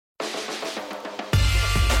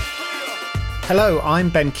Hello, I'm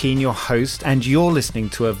Ben Keane, your host, and you're listening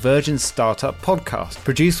to a Virgin Startup podcast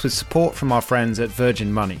produced with support from our friends at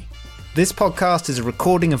Virgin Money. This podcast is a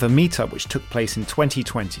recording of a meetup which took place in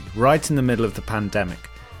 2020, right in the middle of the pandemic.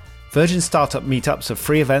 Virgin Startup meetups are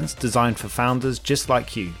free events designed for founders just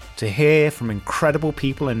like you to hear from incredible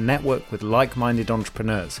people and network with like-minded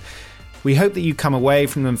entrepreneurs. We hope that you come away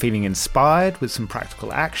from them feeling inspired with some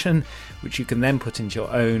practical action, which you can then put into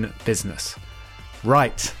your own business.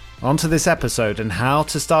 Right. On to this episode and how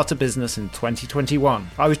to start a business in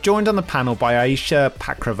 2021. I was joined on the panel by Aisha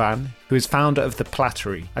Pakravan, who is founder of The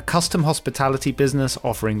Plattery, a custom hospitality business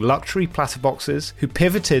offering luxury platter boxes, who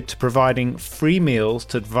pivoted to providing free meals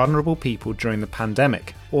to vulnerable people during the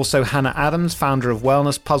pandemic. Also Hannah Adams, founder of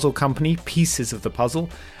wellness puzzle company Pieces of the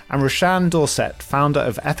Puzzle, and Roshan Dorset, founder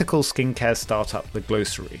of ethical skincare startup The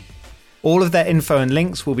Glossary. All of their info and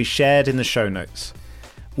links will be shared in the show notes.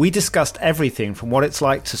 We discussed everything from what it's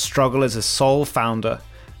like to struggle as a sole founder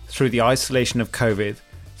through the isolation of COVID,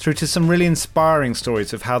 through to some really inspiring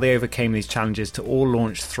stories of how they overcame these challenges to all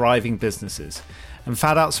launch thriving businesses, and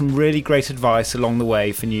found out some really great advice along the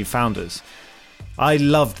way for new founders. I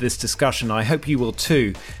loved this discussion. I hope you will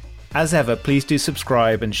too. As ever, please do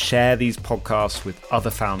subscribe and share these podcasts with other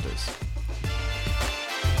founders.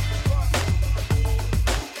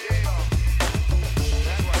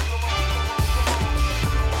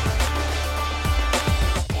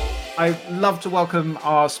 I'd love to welcome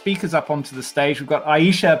our speakers up onto the stage. We've got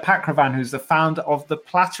Aisha Pakravan, who's the founder of The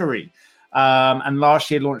Plattery, and last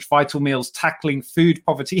year launched Vital Meals Tackling Food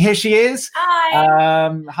Poverty. Here she is. Hi.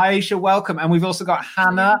 Hi, Aisha, welcome. And we've also got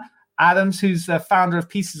Hannah Adams, who's the founder of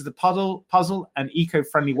Pieces of the Puzzle, an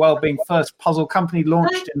eco-friendly wellbeing first puzzle company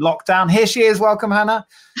launched in lockdown. Here she is. Welcome, Hannah.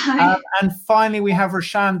 Hi. And finally, we have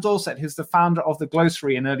Roshan Dorset, who's the founder of The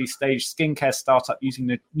Glossary, an early-stage skincare startup using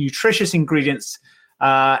the nutritious ingredients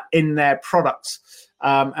in their products.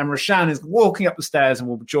 And Roshan is walking up the stairs and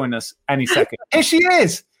will join us any second. Here she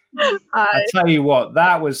is. Hi. I tell you what,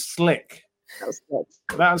 that was slick. That was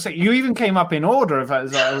good. That was slick. You even came up in order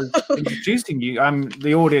as I was introducing you.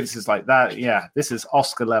 The audience is like that. Yeah, this is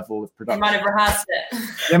Oscar level of production. You might have rehearsed it.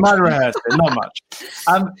 They might have rehearsed it, not much.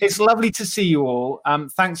 It's lovely to see you all.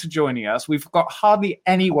 Thanks for joining us. We've got hardly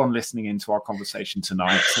anyone listening into our conversation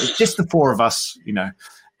tonight. So it's just the four of us,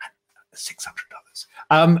 $600.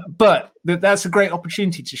 But that's a great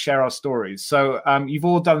opportunity to share our stories. So you've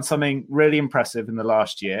all done something really impressive in the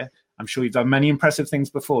last year. I'm sure you've done many impressive things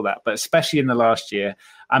before that, but especially in the last year.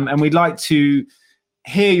 And we'd like to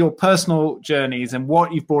hear your personal journeys and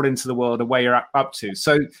what you've brought into the world and where you're up to.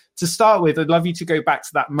 So to start with, I'd love you to go back to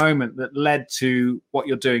that moment that led to what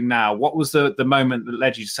you're doing now. What was the moment that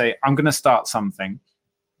led you to say, I'm going to start something?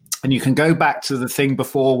 And you can go back to the thing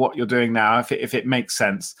before what you're doing now, if it makes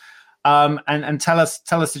sense. And tell us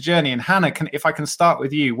the journey. And Hannah, if I can start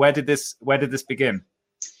with you, where did this begin?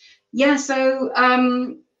 Yeah, so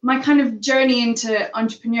my kind of journey into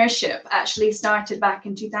entrepreneurship actually started back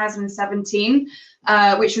in 2017,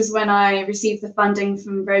 which was when I received the funding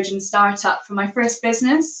from Virgin Startup for my first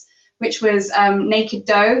business, which was Naked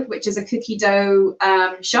Dough, which is a cookie dough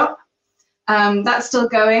shop. That's still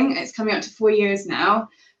going. It's coming up to 4 years now.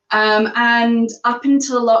 And up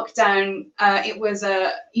until lockdown, it was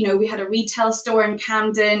we had a retail store in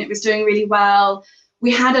Camden. It was doing really well.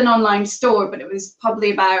 We had an online store, but it was probably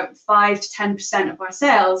about 5 to 10% of our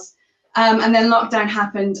sales. And then lockdown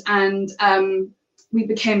happened, and we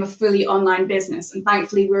became a fully online business. And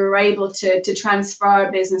thankfully, we were able to transfer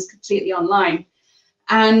our business completely online.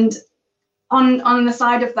 And on the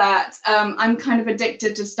side of that, I'm kind of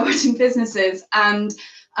addicted to starting businesses. And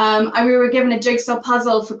we were given a jigsaw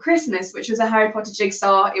puzzle for Christmas, which was a Harry Potter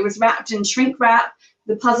jigsaw. It was wrapped in shrink wrap.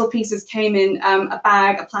 The puzzle pieces came in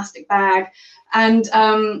a plastic bag. And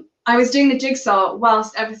I was doing the jigsaw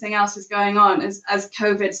whilst everything else was going on. As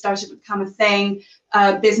COVID started to become a thing,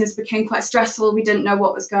 business became quite stressful. We didn't know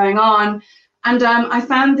what was going on. And I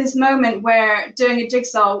found this moment where doing a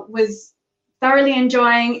jigsaw was thoroughly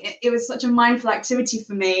enjoying. It was such a mindful activity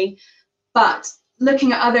for me. But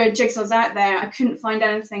looking at other jigsaws out there, I couldn't find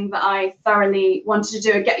anything that I thoroughly wanted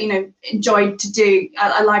to do, enjoyed to do.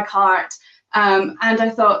 I like art. And I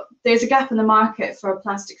thought there's a gap in the market for a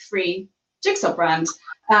plastic-free jigsaw brand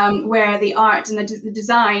where the art and the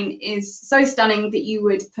design is so stunning that you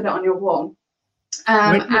would put it on your wall.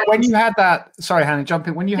 When you had that, sorry, Hannah, jump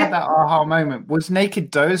in. When you had that aha moment, was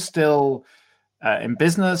Naked Dough still in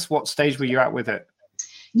business? What stage were you at with it?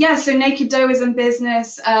 Yeah, so Naked Dough is in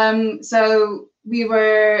business. So we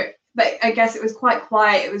were, but I guess it was quite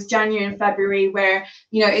quiet. It was January and February where,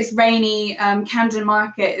 it's rainy. Camden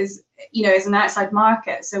Market is an outside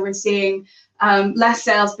market. So we're seeing less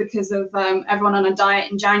sales because of everyone on a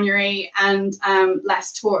diet in January and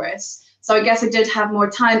less tourists. So I guess I did have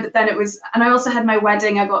more time, but then and I also had my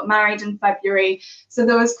wedding. I got married in February. So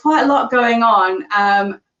there was quite a lot going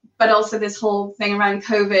on, but also this whole thing around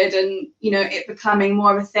COVID and, it becoming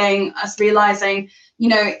more of a thing, us realizing,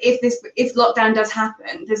 if lockdown does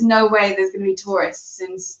happen, there's no way there's going to be tourists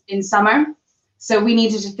in summer. So we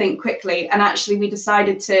needed to think quickly. And actually we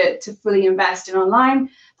decided to fully invest in online.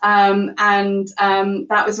 And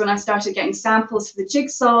that was when I started getting samples for the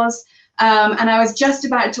jigsaws. And I was just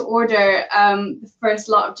about to order the first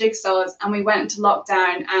lot of jigsaws, and we went into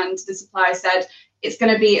lockdown, and the supplier said, it's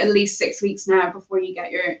going to be at least 6 weeks now before you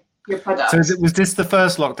get your product. So was this the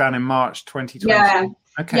first lockdown in March 2020? Yeah.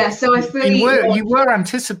 Okay. Yeah, so I fully... You were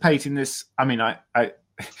anticipating this. I mean,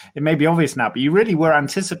 it may be obvious now, but you really were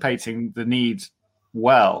anticipating the need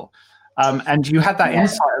well. And you had that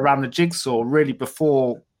insight around the jigsaw really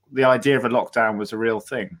before the idea of a lockdown was a real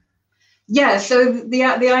thing. Yeah, so the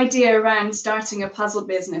idea around starting a puzzle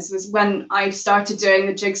business was when I started doing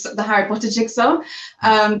the Harry Potter jigsaw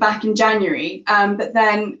back in January. But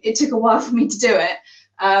then it took a while for me to do it.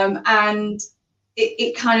 And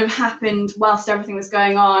it kind of happened whilst everything was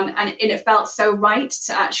going on. And it felt so right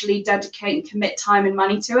to actually dedicate and commit time and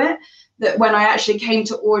money to it, that when I actually came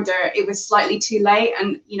to order, it was slightly too late.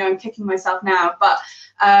 And, I'm kicking myself now. But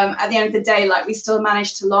at the end of the day, we still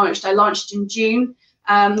managed to launch. I launched in June.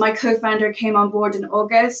 My co-founder came on board in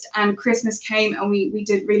August, and Christmas came and we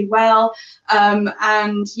did really well.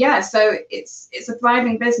 So it's a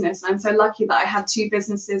thriving business. I'm so lucky that I have two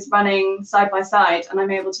businesses running side by side, and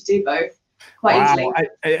I'm able to do both quite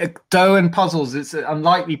easily. Dough and puzzles, it's an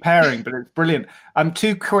unlikely pairing, but it's brilliant.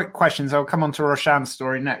 Two quick questions. I'll come on to Roshan's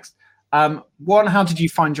story next. One, how did you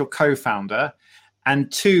find your co-founder?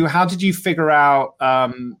 And two, how did you figure out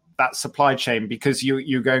that supply chain? Because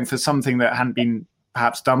you're going for something that hadn't been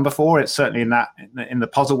perhaps done before. It's certainly in the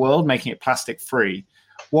puzzle world, making it plastic free.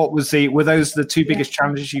 Were those the two biggest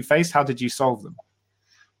challenges you faced? How did you solve them?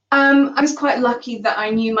 I was quite lucky that I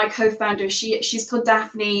knew my co-founder. She's called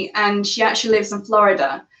Daphne, and she actually lives in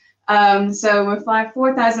Florida. So we're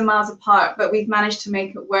 4,000 miles apart, but we've managed to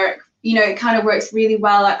make it work. It kind of works really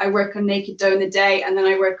well. I work on naked dough in the day, and then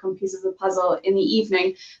I work on pieces of the puzzle in the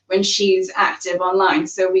evening when she's active online.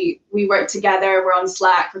 So we work together. We're on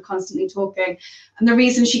Slack. We're constantly talking. And the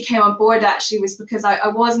reason she came on board actually was because I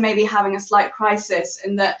was maybe having a slight crisis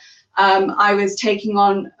in that I was taking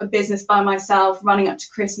on a business by myself running up to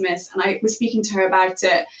Christmas, and I was speaking to her about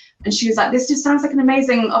it. And she was like, this just sounds like an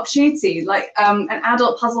amazing opportunity, an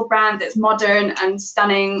adult puzzle brand that's modern and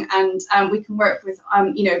stunning. And we can work with,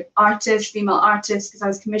 artists, female artists, because I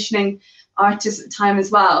was commissioning artists at the time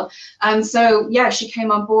as well. She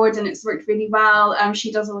came on board, and it's worked really well.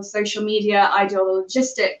 She does all the social media. I do all the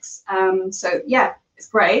logistics. It's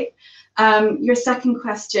great. Your second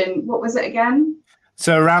question, what was it again?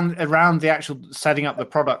 So around the actual setting up the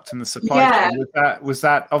product and the supply chain, was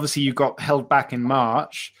that obviously you got held back in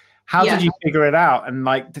March. How did you figure it out? And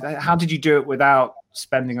how did you do it without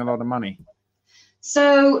spending a lot of money?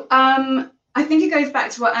 So I think it goes back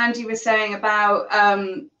to what Andy was saying about,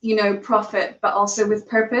 profit, but also with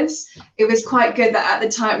purpose. It was quite good that at the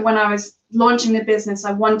time when I was launching the business,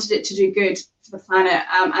 I wanted it to do good for the planet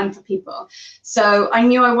and for people. So I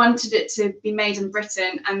knew I wanted it to be made in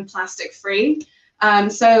Britain and plastic free.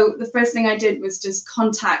 So the first thing I did was just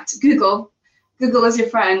contact Google. Google is your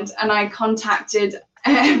friend. And I contacted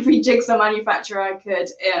every jigsaw manufacturer I could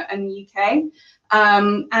in the UK.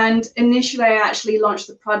 And initially I actually launched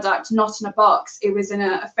the product not in a box. It was in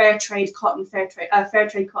a fair trade cotton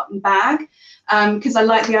bag, because I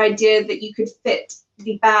like the idea that you could fit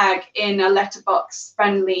the bag in a letterbox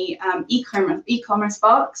friendly e-commerce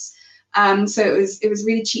box. So it was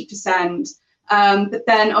really cheap to send. But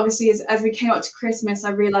then obviously as we came up to Christmas,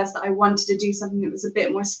 I realized that I wanted to do something that was a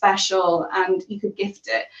bit more special and you could gift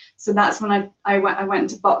it. So that's when I went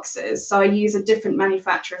into boxes. So I use a different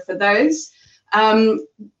manufacturer for those.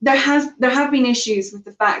 There have been issues with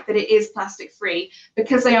the fact that it is plastic free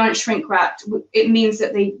because they aren't shrink wrapped. It means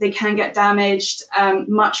that they can get damaged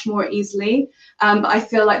much more easily. But I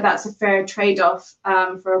feel like that's a fair trade-off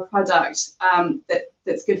for a product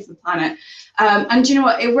that's good for the planet. And you know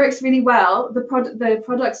what? It works really well. The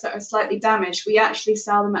products that are slightly damaged, we actually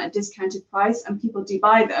sell them at a discounted price, and people do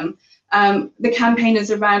buy them. The campaign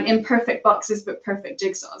is around imperfect boxes but perfect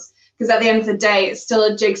jigsaws. Because at the end of the day, it's still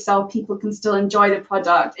a jigsaw. People can still enjoy the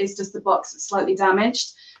product. It's just the box that's slightly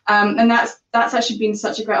damaged. And that's actually been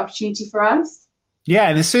such a great opportunity for us. Yeah,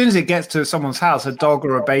 and as soon as it gets to someone's house, a dog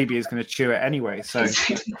or a baby is going to chew it anyway. So,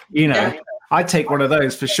 I take one of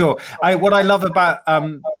those for sure. What I love about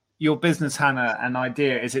your business, Hannah, and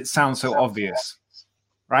idea is it sounds so obvious,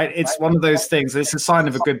 right? It's one of those things. It's a sign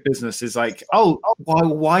of a good business. Is like, oh,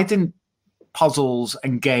 why didn't puzzles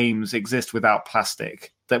and games exist without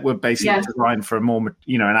plastic that were basically designed for a more,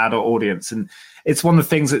 an adult audience? And it's one of the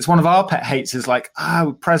things. It's one of our pet hates is like,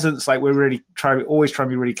 presents. Like we're always trying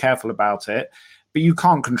to be really careful about it. But you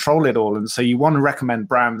can't control it all. And so you want to recommend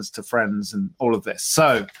brands to friends and all of this.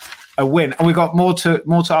 So a win. And we've got more to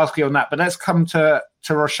ask you on that. But let's come to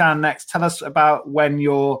Roshan next. Tell us about when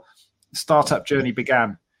your startup journey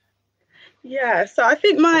began. Yeah, so I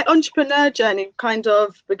think my entrepreneur journey kind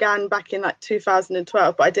of began back in like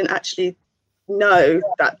 2012, but I didn't actually know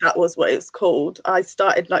that was what it was called. I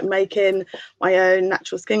started like making my own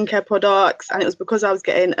natural skincare products, and it was because I was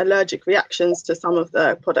getting allergic reactions to some of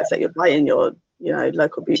the products that you buy in your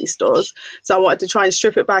local beauty stores. So I wanted to try and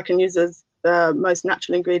strip it back and use as the most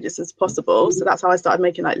natural ingredients as possible. So that's how I started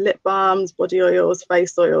making like lip balms, body oils,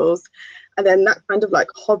 face oils, and then that kind of like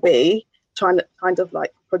hobby kind of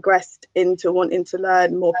like progressed into wanting to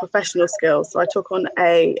learn more professional skills. So I took on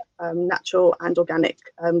a natural and organic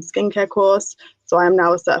skincare course. So I am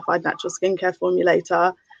now a certified natural skincare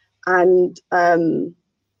formulator. And I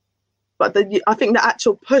think the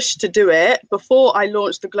actual push to do it, before I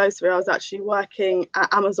launched the Glossary, I was actually working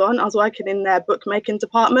at Amazon. I was working in their bookmaking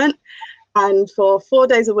department. And for 4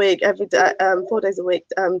 days a week, every day, 4 days a week,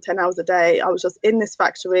 10 hours a day, I was just in this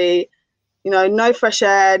factory, no fresh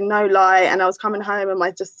air, no light. And I was coming home and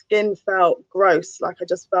my skin felt gross. Like I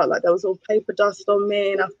just felt like there was all paper dust on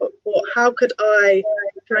me. And I thought, well, how could I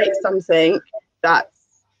create something that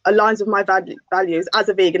aligns with my values as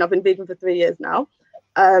a vegan? I've been vegan for 3 years now.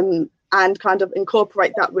 And kind of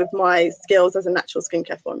incorporate that with my skills as a natural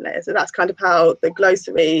skincare formulator. So that's kind of how the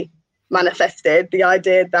Glossary manifested, the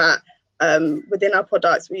idea that within our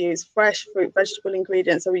products, we use fresh fruit, vegetable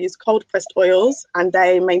ingredients. So we use cold pressed oils, and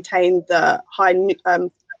they maintain the high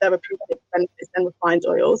therapeutic benefits than refined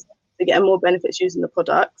oils. So get more benefits using the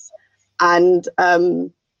products. And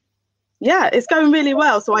it's going really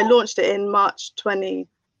well. So I launched it in March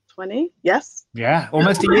 2020. Yes. Yeah,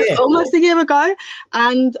 almost a year. Almost a year ago.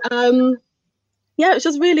 And it's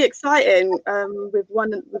just really exciting. We've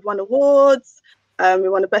won awards. We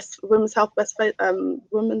won a Women's Health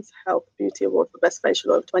Beauty Award for Best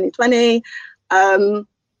Facial Oil of 2020. I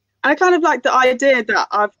kind of like the idea that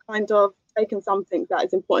I've kind of taken something that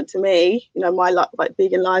is important to me, my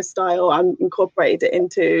vegan lifestyle, and incorporated it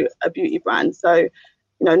into a beauty brand. So,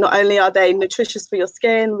 not only are they nutritious for your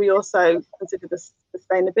skin, we also consider the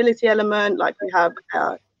sustainability element. Like we have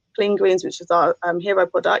Clean Greens, which is our hero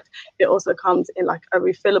product. It also comes in like a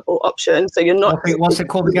refillable option. So you're not. What's it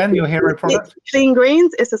called again? Your hero product? Clean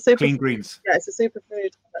Greens. It's a super. Clean Greens. Yeah, it's a superfood.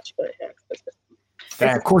 I've actually got it here.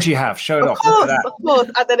 Yeah, of course you have. Show it off. Of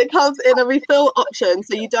course. And then it comes in a refill option,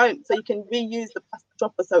 so you can reuse the plastic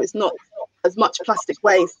dropper, so it's not as much plastic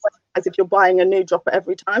waste as if you're buying a new dropper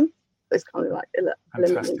every time. So it's kind of like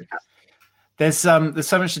eliminating that. There's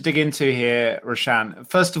so much to dig into here, Roshan.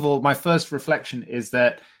 First of all, my first reflection is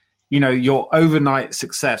that, your overnight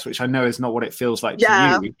success, which I know is not what it feels like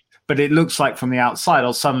to you, but it looks like from the outside,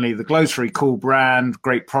 suddenly the Glossary, cool brand,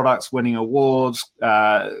 great products, winning awards,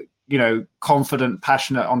 confident,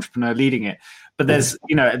 passionate entrepreneur leading it. But there's,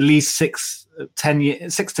 at least 6 to 10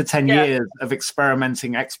 years of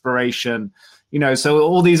exploration, so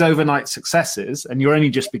all these overnight successes, and you're only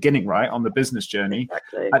just beginning, right, on the business journey.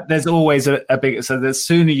 Exactly. There's always a big, so the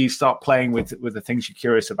sooner you start playing with the things you're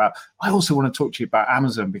curious about. I also want to talk to you about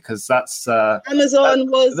Amazon, because that's Amazon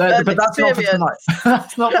was an but that's experience. Not for tonight.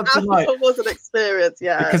 That's not for tonight. Amazon was an experience,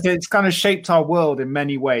 because it's kind of shaped our world in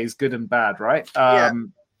many ways, good and bad, right?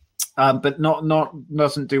 But not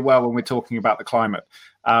doesn't do well when we're talking about the climate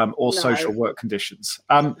or social work conditions.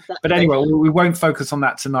 Exactly. But anyway, we won't focus on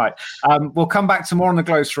that tonight. We'll come back to more on the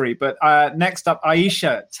Glossary. But next up,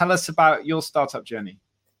 Aisha, tell us about your startup journey.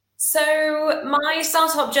 So my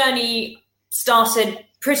startup journey started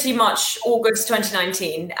pretty much August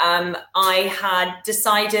 2019. I had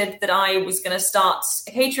decided that I was going to start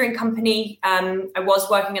a catering company. I was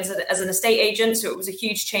working as an estate agent, so it was a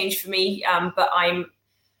huge change for me. But I'm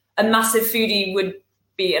a massive foodie would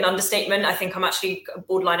be an understatement. I think I'm actually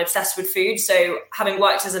borderline obsessed with food. So having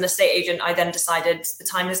worked as an estate agent, I then decided the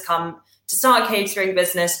time has come to start a catering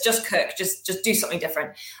business, just cook, just do something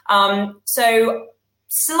different. So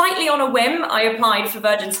slightly on a whim, I applied for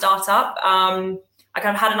Virgin Startup. I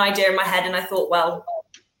kind of had an idea in my head and I thought, well,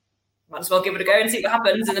 might as well give it a go and see what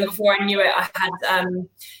happens. And then before I knew it, I had,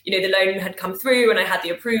 the loan had come through and I had the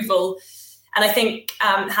approval. And I think,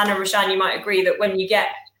 Hannah, Roshan, you might agree that when you get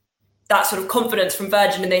that sort of confidence from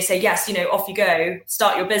Virgin and they say, yes, off you go,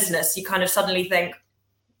 start your business, you kind of suddenly think,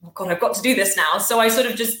 oh God, I've got to do this now. So I sort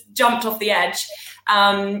of just jumped off the edge,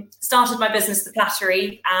 started my business, The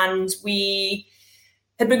Plattery, and we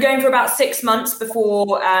had been going for about 6 months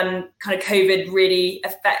before kind of COVID really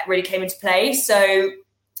came into play. So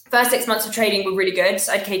first 6 months of trading were really good.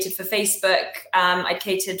 So I'd catered for Facebook. I'd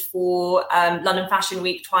catered for London Fashion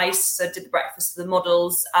Week twice. So I did the breakfast for the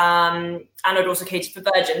models. And I'd also catered for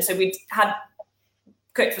Virgin. So we'd had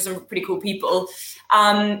cooked for some pretty cool people.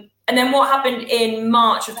 And then what happened in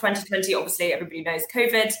March of 2020, obviously everybody knows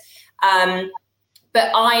COVID.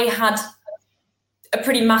 But I had a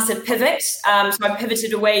pretty massive pivot. So I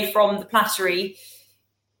pivoted away from The Plattery.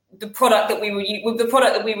 The product that we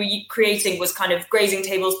were creating was kind of grazing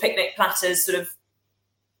tables, picnic platters, sort of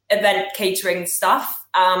event catering stuff.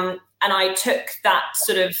 And I took that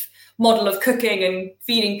sort of model of cooking and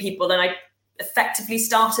feeding people, and I effectively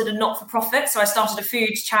started a not-for-profit. So I started a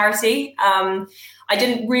food charity. I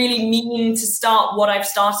didn't really mean to start what I've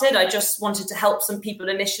started. I just wanted to help some people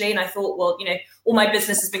initially. And I thought, well, all my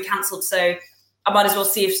business has been cancelled, so I might as well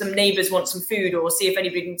see if some neighbours want some food or see if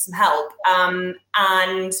anybody needs some help.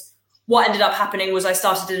 And what ended up happening was I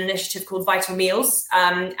started an initiative called Vital Meals.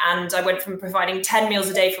 And I went from providing 10 meals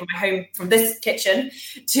a day from my home, from this kitchen,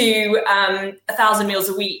 to 1,000 meals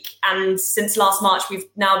a week. And since last March,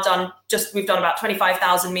 we've done about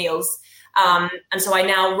 25,000 meals. And so I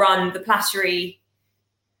now run The Plattery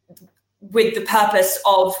with the purpose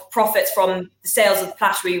of profits from the sales of The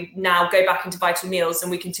Plattery now go back into Vital Meals,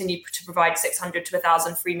 and we continue to provide 600 to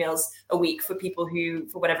 1,000 free meals a week for people who,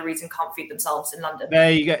 for whatever reason, can't feed themselves in London.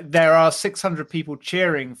 There you go. There are 600 people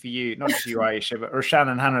cheering for you, not just you, Aisha, but Roshan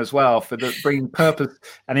and Hannah as well, for bringing purpose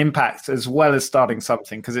and impact as well as starting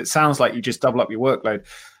something, because it sounds like you just double up your workload.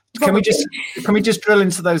 Can we just drill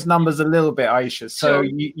into those numbers a little bit, Aisha? So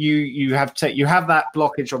sure. you have that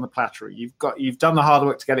blockage on The Plattery. You've done the hard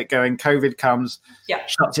work to get it going. COVID comes,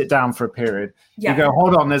 shuts it down for a period. Yeah. You go,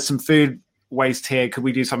 hold on, there's some food waste here. Could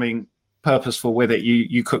we do something purposeful with it?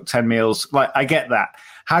 You cook 10 meals. Like, I get that.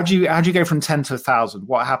 How'd you go from 10 to 1,000?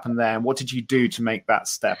 What happened there? And what did you do to make that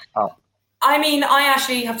step up? I mean, I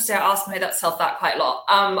actually have to say I asked myself that quite a lot.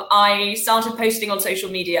 I started posting on social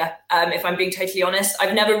media, if I'm being totally honest.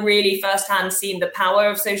 I've never really firsthand seen the power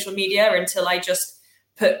of social media until I just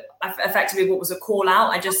put effectively what was a call out.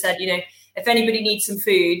 I just said, if anybody needs some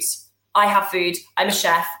food, I have food. I'm a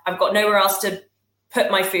chef. I've got nowhere else to put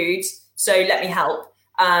my food, so let me help.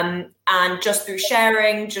 And just through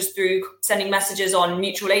sharing, just through sending messages on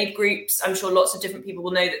mutual aid groups, I'm sure lots of different people will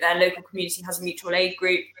know that their local community has a mutual aid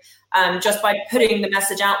group. Just by putting the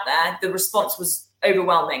message out there, the response was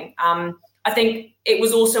overwhelming. I think it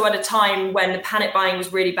was also at a time when the panic buying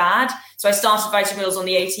was really bad. So I started Vital Meals on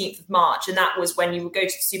the 18th of March, and that was when you would go to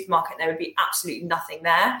the supermarket and there would be absolutely nothing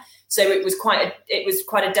there. So it was quite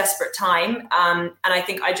a desperate time. And I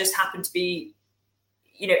think I just happened to be,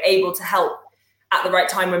 able to help at the right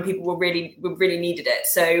time when people really needed it.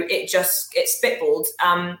 So it spitballed.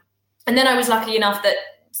 And then I was lucky enough that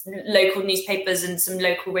local newspapers and some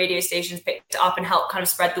local radio stations picked it up and helped kind of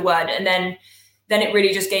spread the word. And then it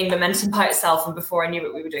really just gained momentum by itself. And before I knew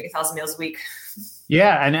it, we were doing 1,000 meals a week.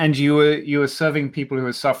 Yeah. And you were serving people who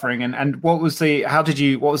were suffering. And what was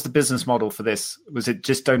the business model for this? Was it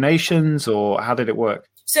just donations, or how did it work?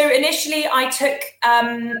 So initially I took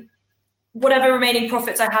whatever remaining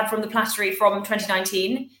profits I had from The Plattery from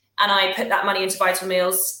 2019, and I put that money into Vital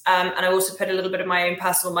Meals. And I also put a little bit of my own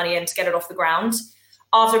personal money in to get it off the ground.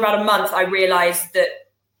 After about a month, I realized that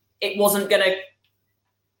it wasn't going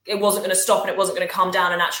to stop and it wasn't going to calm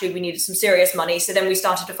down. And actually we needed some serious money. So then we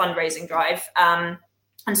started a fundraising drive. And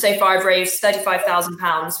so far I've raised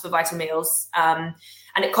 £35,000 for Vital Meals. And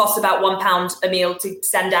it costs about £1 a meal to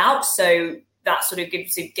send out. So that sort of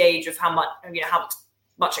gives you a gauge of how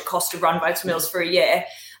much it costs to run Vital Meals for a year.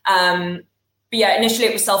 But yeah, initially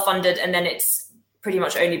it was self-funded, and then it's pretty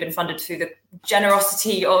much only been funded through the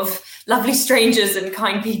generosity of lovely strangers and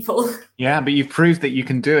kind people. Yeah, but you've proved that you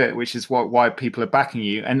can do it, which is why people are backing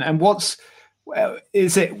you. And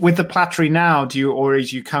is it with The Plattery now?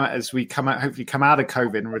 As we hopefully come out of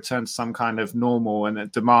COVID and return to some kind of normal, and the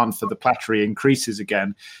demand for The Plattery increases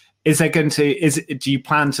again? Do you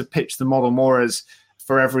plan to pitch the model more as,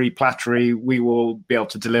 for every Plattery we will be able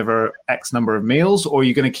to deliver X number of meals, or are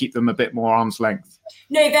you going to keep them a bit more arm's length?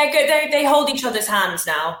 No, they're good. They hold each other's hands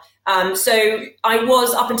now. So I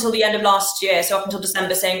was, up until the end of last year, so up until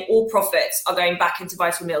December, saying all profits are going back into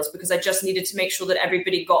Vital Meals, because I just needed to make sure that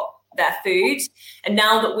everybody got their food. And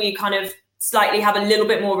now that we kind of slightly have a little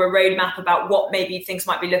bit more of a roadmap about what maybe things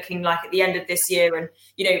might be looking like at the end of this year. And,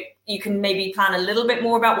 you can maybe plan a little bit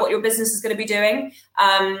more about what your business is going to be doing.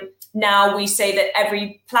 Now we say that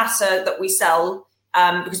every platter that we sell,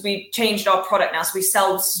 because we changed our product now, so we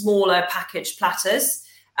sell smaller packaged platters.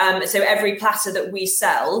 So every platter that we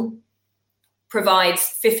sell provides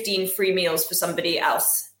 15 free meals for somebody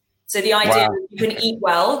else. So the idea is you can eat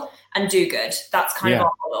well and do good. That's kind of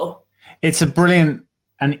our model. It's a brilliant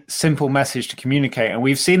and simple message to communicate. And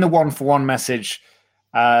we've seen the one-for-one message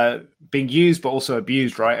being used, but also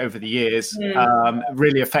abused, right, over the years,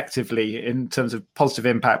 really effectively in terms of positive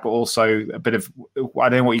impact, but also a bit of, I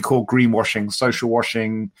don't know what you call greenwashing, social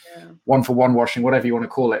washing, one-for-one washing, whatever you want to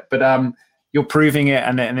call it. But you're proving it,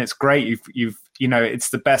 and it's great. You've it's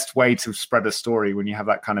the best way to spread a story when you have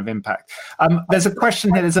that kind of impact. There's a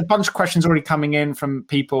question here. There's a bunch of questions already coming in from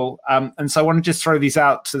people. And so I want to just throw these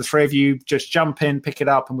out to the three of you. Just jump in, pick it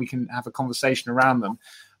up, and we can have a conversation around them.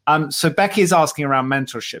 So Becky is asking around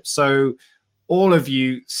mentorship. So all of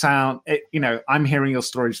you sound, I'm hearing your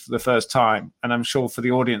stories for the first time, and I'm sure for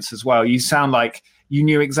the audience as well. You sound like you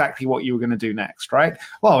knew exactly what you were going to do next, right?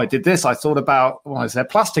 Well, I did this. I thought about, is there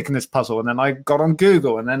plastic in this puzzle? And then I got on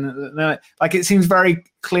Google, and then like it seems very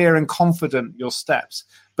clear and confident, your steps.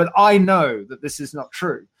 But I know that this is not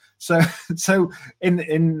true. So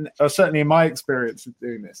in certainly in my experience of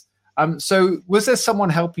doing this, so was there someone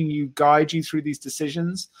helping you, guide you through these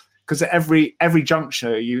decisions? Because at every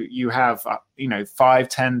juncture, you have 5,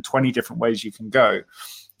 10, 20 different ways you can go,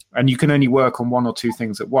 and you can only work on one or two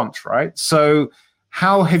things at once, right? So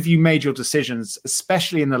how have you made your decisions,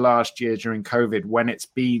 especially in the last year during COVID, when it's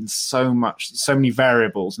been so many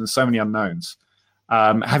variables and so many unknowns?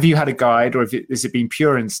 Have you had a guide, or has it been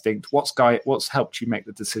pure instinct? What's helped you make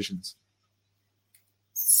the decisions?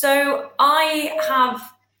 So I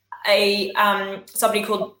have somebody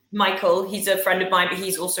called Michael. He's a friend of mine, but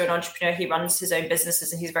he's also an entrepreneur. He runs his own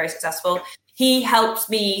businesses and he's very successful. He helps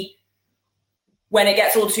me when it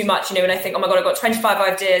gets all too much, when I think, oh my God, I've got 25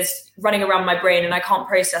 ideas running around my brain and I can't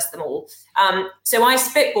process them all. So I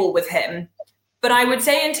spitball with him. But I would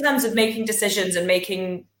say in terms of making decisions and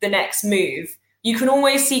making the next move, you can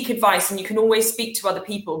always seek advice and you can always speak to other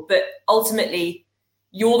people. But ultimately,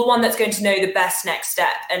 you're the one that's going to know the best next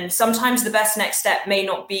step. And sometimes the best next step may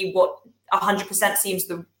not be what 100% seems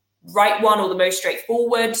the right one or the most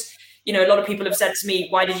straightforward. A lot of people have said to me,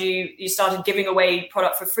 why did you started giving away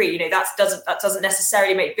product for free? That doesn't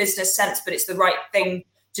necessarily make business sense, but it's the right thing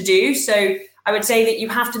to do. So I would say that you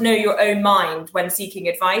have to know your own mind when seeking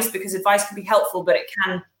advice, because advice can be helpful, but it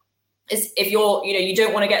can, if you're, you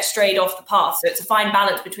don't want to get strayed off the path. So it's a fine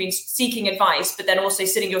balance between seeking advice, but then also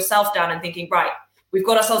sitting yourself down and thinking, right, we've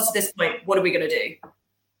got ourselves to this point. What are we going to do?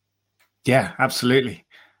 Yeah, absolutely.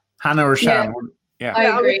 Hannah or Shan? Yeah,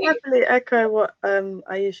 I would definitely echo what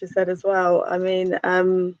Ayesha said as well. I mean,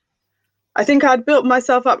 I think I'd built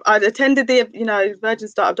myself up. I'd attended the, Virgin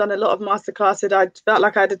Start. I've done a lot of masterclasses. I felt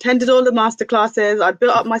like I'd attended all the masterclasses. I'd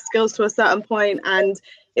built up my skills to a certain point, and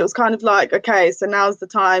it was kind of like, okay, so now's the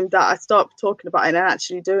time that I stop talking about it and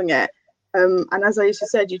actually doing it. And as Ayesha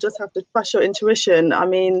said, you just have to trust your intuition. I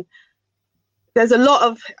mean, there's a lot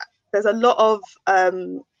of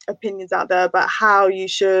opinions out there about how you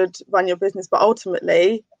should run your business, but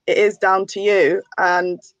ultimately it is down to you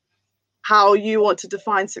and how you want to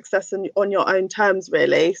define success on your own terms,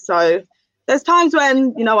 really. So there's times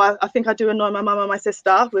when I think I do annoy my mum and my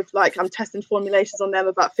sister with, like, I'm testing formulations on them,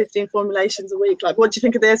 about 15 formulations a week, like, what do you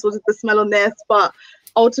think of this, what is the smell on this? But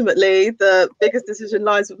ultimately the biggest decision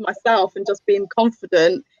lies with myself and just being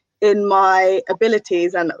confident in my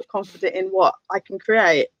abilities and confident in what I can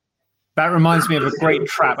create. That reminds me of a great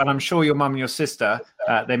trap, and I'm sure your mum and your sister,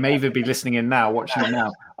 they may even be listening in now, watching it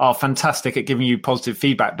now, are fantastic at giving you positive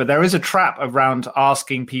feedback. But there is a trap around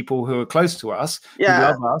asking people who are close to us, who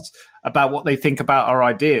love us, about what they think about our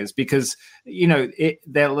ideas, because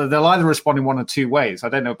they'll either respond in one or two ways. I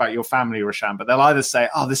don't know about your family, Roshan, but they'll either say,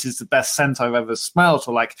 "Oh, this is the best scent I've ever smelled,"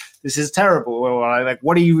 or like, "This is terrible," or like,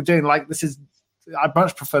 "What are you doing?" Like, this is. I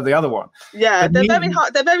much prefer the other one. Yeah, but they're very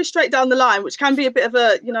hard. They're very straight down the line, which can be a bit of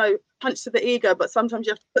a punch to the ego. But sometimes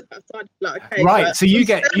you have to put that aside. Like, okay, right. So you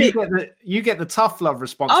get the tough love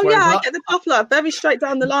response. Oh yeah, I get the tough love. Very straight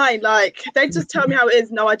down the line. Like, they just tell me how it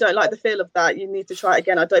is. No, I don't like the feel of that. You need to try it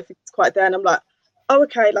again. I don't think it's quite there. And I'm like, oh,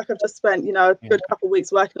 okay, like, I've just spent a good couple of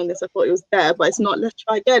weeks working on this. I thought it was there, but it's not. Let's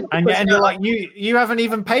try again. And you're like, you haven't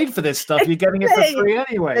even paid for this stuff. You're getting it for free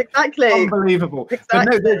anyway. Exactly. Unbelievable.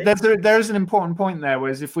 Exactly. But no, there is an important point there.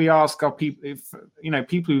 Whereas if we ask our people,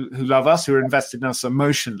 people who love us, who are invested in us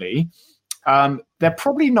emotionally, they're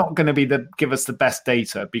probably not going to give us the best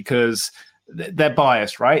data, because they're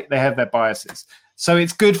biased, right? They have their biases. So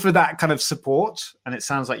it's good for that kind of support. And it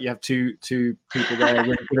sounds like you have two people there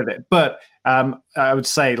really good at it. But I would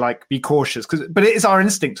say, like, be cautious, but it is our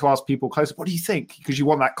instinct to ask people close, what do you think? Because you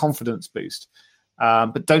want that confidence boost.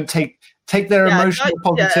 But don't take their emotional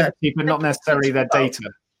positivity, but not necessarily their data.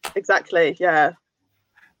 Exactly. Yeah.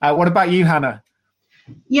 What about you, Hannah?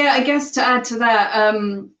 Yeah, I guess to add to that,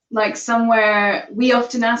 like somewhere we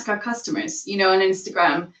often ask our customers, on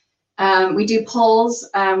Instagram, we do polls,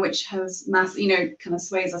 which has kind of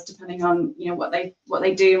sways us depending on, what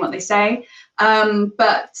they do and what they say.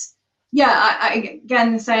 But yeah, I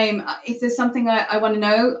again, the same. If there's something I want to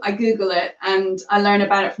know, I Google it and I learn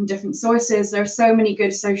about it from different sources. There are so many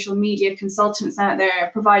good social media consultants out there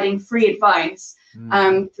providing free advice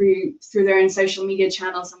through their own social media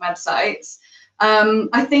channels and websites.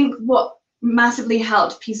 I think what massively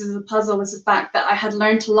helped pieces of the puzzle was the fact that I had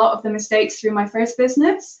learned a lot of the mistakes through my first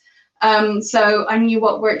business. So I knew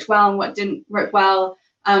what worked well and what didn't work well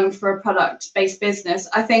for a product-based business.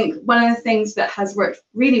 I think one of the things that has worked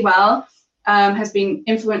really well has been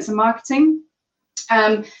influencer marketing.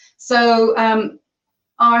 So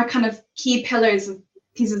our kind of key pillars of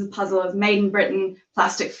pieces of the puzzle is made in Britain,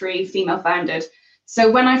 plastic-free, female-founded. So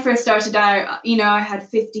when I first started out, I had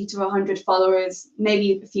 50 to 100 followers,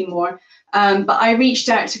 maybe a few more. But I reached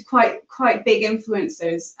out to quite big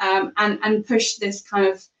influencers and pushed this kind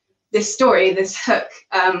of this story, this hook.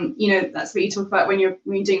 That's what you talk about when you're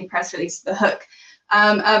doing a press release, the hook.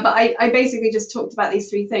 But I basically just talked about these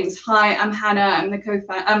three things. Hi, I'm Hannah.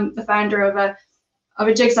 I'm the founder of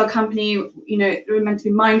a jigsaw company. We're meant to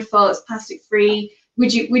be mindful. It's plastic free.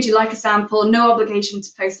 Would you like a sample? No obligation to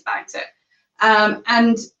post about it.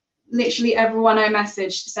 And literally everyone I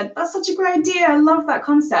messaged said, that's such a great idea. I love that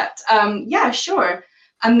concept. Yeah, sure.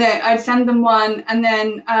 And then I'd send them one, and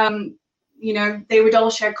then, they would all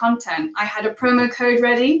share content. I had a promo code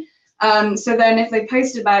ready. So then if they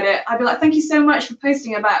posted about it, I'd be like, thank you so much for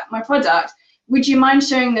posting about my product. Would you mind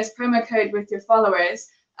sharing this promo code with your followers?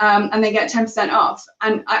 And they get 10% off.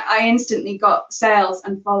 And I instantly got sales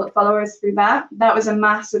and followers through that. That was a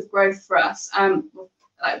massive growth for us.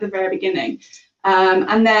 At the very beginning,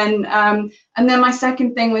 and then my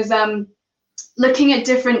second thing was looking at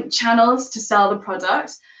different channels to sell the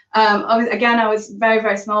product. I was very,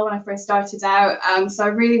 very small when I first started out, so I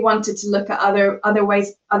really wanted to look at other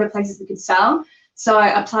places we could sell. So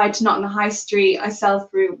I applied to Nottingham High Street. I sell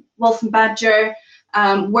through Wolf and Badger,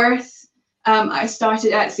 Worth. I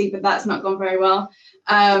started Etsy, but that's not gone very well.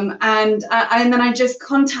 And then I just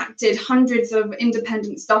contacted hundreds of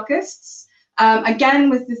independent stockists.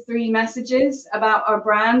 Again, with the three messages about our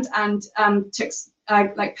brand, and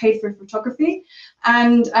paid for photography.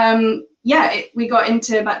 And we got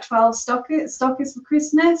into about 12 stockists for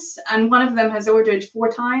Christmas, and one of them has ordered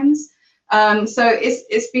 4 times. So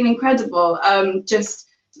it's been incredible, just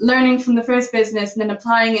learning from the first business and then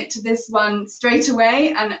applying it to this one straight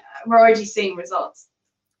away, and we're already seeing results.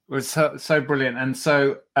 It was so brilliant. And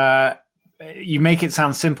so you make it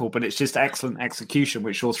sound simple, but it's just excellent execution,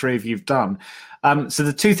 which all three of you have done. So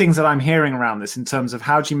the two things that I'm hearing around this in terms of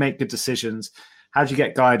how do you make good decisions, how do you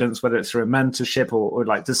get guidance, whether it's through a mentorship or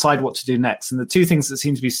like decide what to do next. And the two things that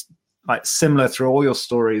seem to be like similar through all your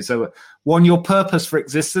stories are, one, your purpose for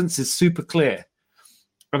existence is super clear.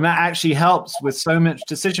 And that actually helps with so much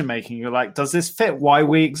decision making. You're like, does this fit why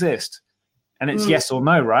we exist? And it's yes or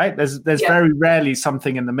no, right? There's very rarely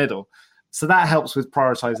something in the middle. So that helps with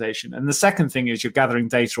prioritization. And the second thing is you're gathering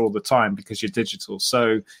data all the time because you're digital.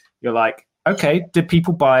 So you're like, okay, did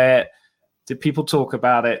people buy it? Did people talk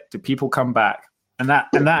about it? Did people come back? And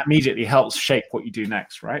that immediately helps shape what you do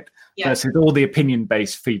next, right? Yeah. Versus all the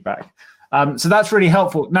opinion-based feedback. So that's really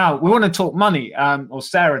helpful. Now, we want to talk money, or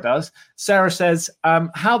Sarah does. Sarah says,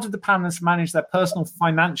 how did the panelists manage their personal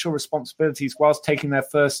financial responsibilities whilst taking their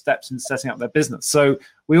first steps in setting up their business? So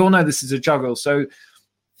we all know this is a juggle. So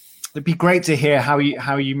it'd be great to hear how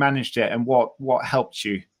you managed it and what helped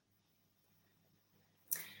you.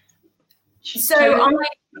 So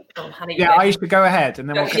Aisha, go ahead, and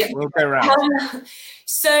then we'll go around.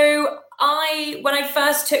 So when I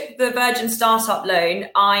first took the Virgin Startup loan,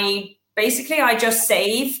 I just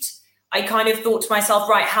saved. I kind of thought to myself,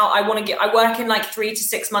 right, I work in like 3 to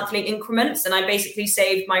 6 monthly increments, and I basically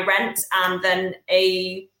saved my rent and then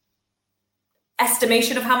a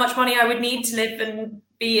estimation of how much money I would need to live and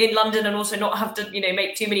be in London and also not have to,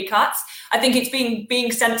 make too many cuts. I think it's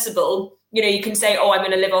being sensible. You can say, I'm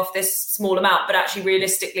going to live off this small amount, but actually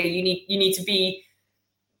realistically, you need to be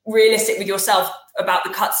realistic with yourself about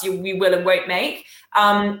the cuts you will and won't make.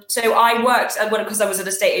 So I worked, because I was an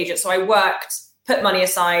estate agent, so I worked, put money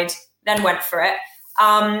aside, then went for it.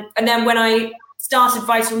 And then when I started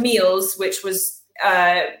Vital Meals, which was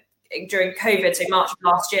during COVID, so March of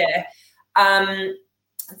last year,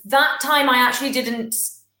 that time I actually didn't,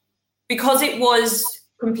 because it was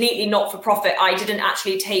completely not for profit, I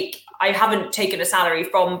haven't taken a salary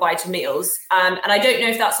from Vital Meals. And I don't know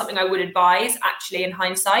if that's something I would advise actually in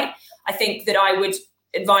hindsight. I think that I would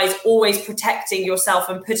advise always protecting yourself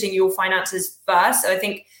and putting your finances first. So I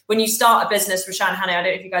think when you start a business, Roshan, Hannah, I don't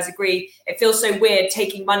know if you guys agree, it feels so weird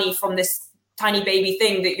taking money from this tiny baby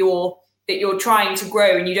thing that you're trying to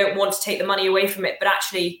grow, and you don't want to take the money away from it, but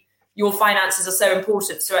actually your finances are so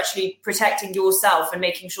important. So actually protecting yourself and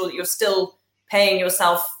making sure that you're still paying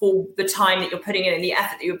yourself for the time that you're putting in and the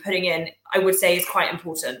effort that you're putting in, I would say is quite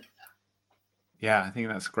important. Yeah, I think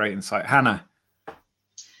that's a great insight. Hannah?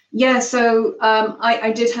 Yeah, so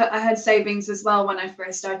I had savings as well when I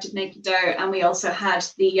first started Naked Dough, and we also had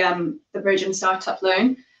the Virgin Startup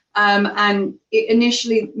Loan. And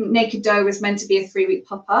initially, Naked Dough was meant to be a 3-week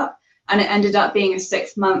pop-up, and it ended up being a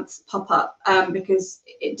 6-month pop-up because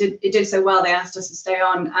it did so well. They asked us to stay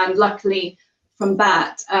on, and luckily from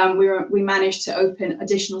that, we managed to open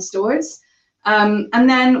additional stores. And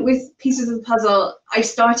then with Pieces of the Puzzle, I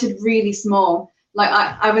started really small. Like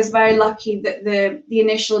I was very lucky that the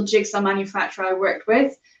initial jigsaw manufacturer I worked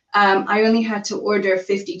with, I only had to order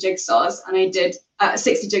 50 jigsaws, and I did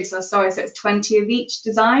 60 jigsaws, sorry, so it's 20 of each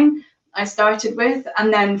design I started with.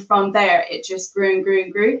 And then from there, it just grew and grew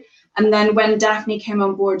and grew. And then when Daphne came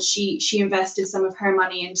on board, she invested some of her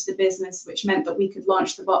money into the business, which meant that we could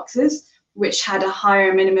launch the boxes, which had a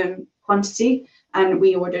higher minimum quantity, and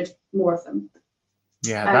we ordered more of them.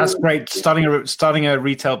 Yeah, that's great. Starting a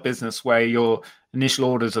retail business where your initial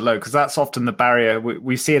orders are low, because that's often the barrier.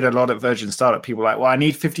 We see it a lot at Virgin Startup. People are like, well, I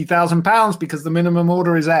need £50,000 because the minimum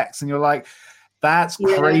order is X. And you're like, that's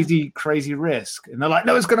crazy risk. And they're like,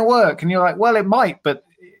 no, it's going to work. And you're like, well, it might, but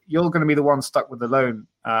you're going to be the one stuck with the loan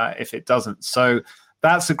if it doesn't. So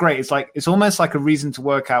that's it's almost like a reason to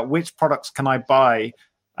work out which products can I buy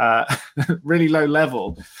really low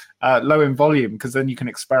level, low in volume, because then you can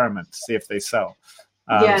experiment to see if they sell.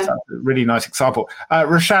 So that's a really nice example.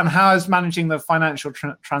 Roshan, how has managing the financial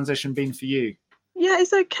transition been for you? Yeah,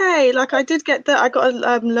 it's okay. Like I got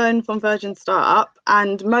a loan from Virgin Startup,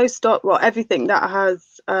 and everything that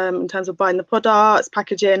has in terms of buying the products,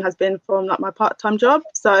 packaging, has been from like my part-time job.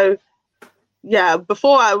 So yeah,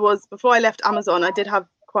 before I left Amazon, I did have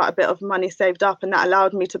quite a bit of money saved up, and that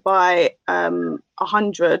allowed me to buy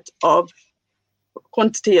 100 of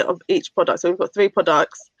quantity of each product. So we've got 3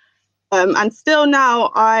 products. And still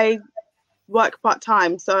now I work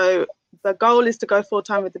part-time. So the goal is to go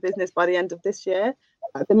full-time with the business by the end of this year.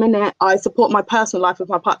 At the minute, I support my personal life with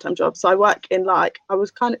my part-time job. So I work in I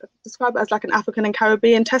was kind of describe it as like an African and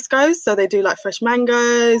Caribbean Tesco's. So they do like fresh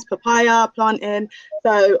mangoes, papaya, planting.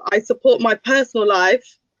 So I support my personal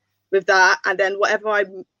life with that. And then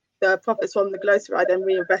the profits from the grocery, I then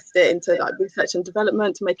reinvest it into like research and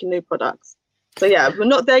development, making new products. So yeah, we're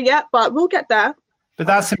not there yet, but we'll get there. But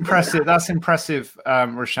that's impressive. That's impressive,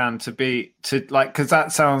 Roshan, because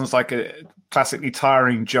that sounds like a classically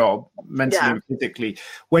tiring job, mentally and physically.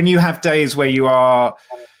 When you have days where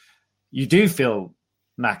you do feel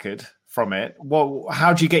knackered from it,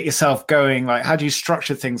 how do you get yourself going? Like, how do you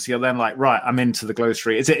structure things so you're then like, right, I'm into the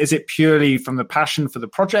grocery? Is it purely from the passion for the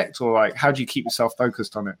project, or like, how do you keep yourself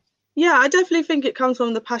focused on it? Yeah, I definitely think it comes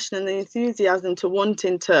from the passion and the enthusiasm to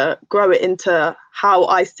wanting to grow it into how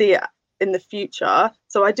I see it in the future.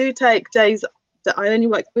 So I do take days that I only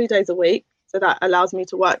work 3 days a week, so that allows me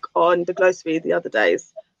to work on the grocery the other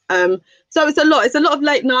days. So it's a lot of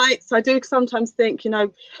late nights. I do sometimes think, people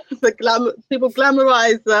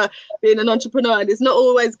glamorize being an entrepreneur, and it's not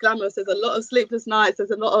always glamorous. There's a lot of sleepless nights.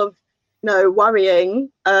 There's a lot of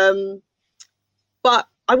worrying, but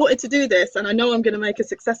I wanted to do this, and I know I'm going to make a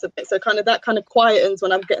success of it. So that quietens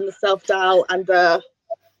when I'm getting the self-doubt and the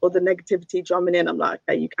negativity drumming in. I'm like,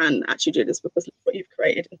 okay, you can actually do this because look what you've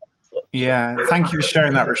created. Yeah, thank you for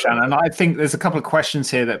sharing that, Roshan. And I think there's a couple of questions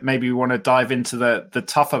here that maybe we want to dive into the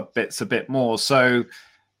tougher bits a bit more. So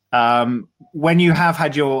when you have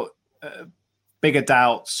had your bigger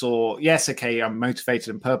doubts, or yes, okay, I'm motivated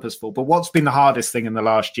and purposeful, but what's been the hardest thing in the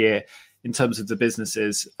last year in terms of the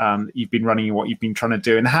businesses you've been running and what you've been trying to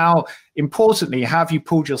do? And how, importantly, have you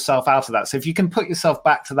pulled yourself out of that? So if you can put yourself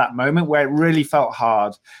back to that moment where it really felt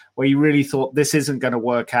hard, where you really thought this isn't going to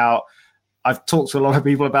work out. I've talked to a lot of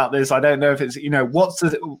people about this. I don't know if it's,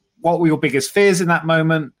 what were your biggest fears in that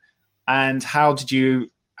moment? And how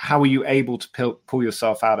were you able to pull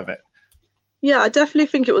yourself out of it? Yeah, I definitely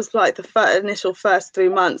think it was like the initial first 3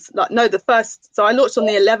 months. So I launched on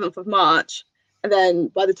the 11th of March. And then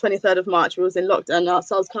by the 23rd of March, we was in lockdown now.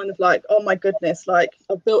 So I was kind of like, oh my goodness, like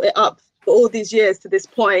I've built it up for all these years to this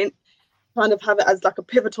point, kind of have it as like a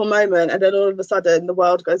pivotal moment. And then all of a sudden the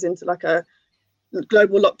world goes into like a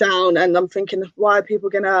global lockdown. And I'm thinking, why are people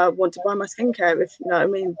going to want to buy my skincare if, you know what I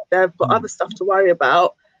mean, they've got other stuff to worry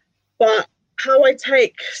about. But how I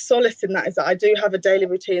take solace in that is that I do have a daily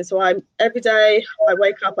routine. So every day I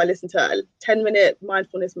wake up, I listen to a 10-minute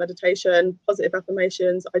mindfulness meditation, positive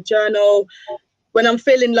affirmations, I journal. When I'm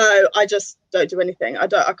feeling low, I just don't do anything. I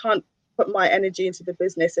can't put my energy into the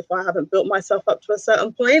business if I haven't built myself up to a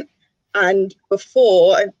certain point. And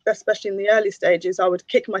before, especially in the early stages, I would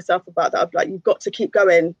kick myself about that. I'd be like, you've got to keep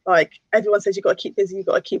going. Like everyone says, you've got to keep busy, you've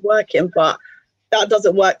got to keep working. But that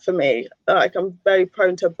doesn't work for me. Like I'm very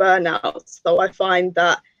prone to burnout. So I find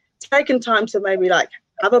that taking time to maybe like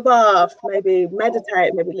have a bath, maybe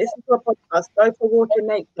meditate, maybe listen to a podcast, go for a walk in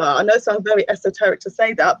nature. I know it sounds very esoteric to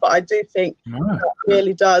say that, but I do think that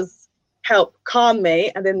really does help calm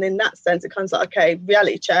me. And then in that sense, it comes like, okay,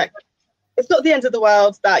 reality check. It's not the end of the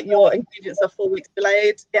world that your ingredients are 4 weeks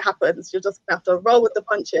delayed. It happens. You're just going to have to roll with the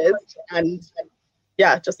punches and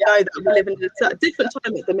just know that we live in a different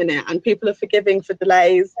time at the minute and people are forgiving for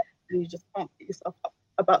delays and you just can't beat yourself up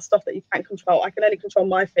about stuff that you can't control. I can only control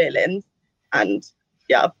my feelings and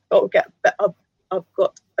I've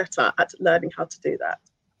got better at learning how to do that.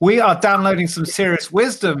 We are downloading some serious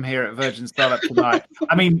wisdom here at Virgin Startup tonight.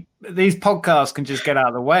 I mean, these podcasts can just get out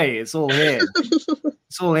of the way. It's all here.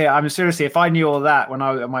 It's all here. I mean, seriously, if I knew all that when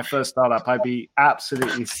I was at my first startup, I'd be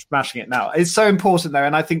absolutely smashing it now. It's so important, though.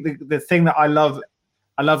 And I think the thing that I love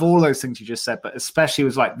all those things you just said, but especially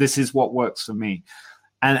was like, this is what works for me.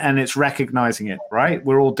 And it's recognizing it, right?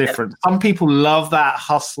 We're all different. Some people love that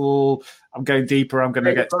hustle. I'm going deeper. I'm going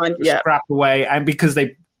to get scrapped away. And because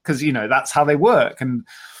you know, that's how they work.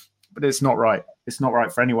 But it's not right. It's not right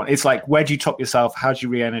for anyone. It's like, where do you top yourself? How do you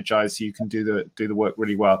re-energize so you can do the work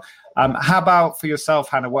really well? How about for yourself,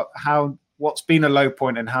 Hannah? What's been a low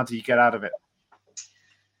point and how do you get out of it?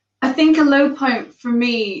 I think a low point for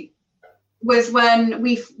me was when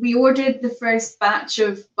we ordered the first batch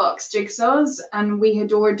of box jigsaws, and we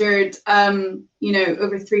had ordered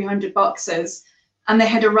over 300 boxes, and they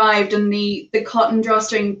had arrived, and the cotton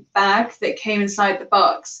drawstring bag that came inside the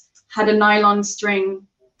box had a nylon string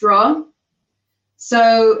draw.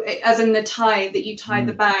 So as in the tie that you tied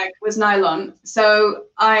the bag was nylon. So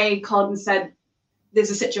I called and said, there's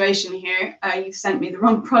a situation here. You sent me the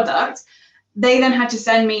wrong product. They then had to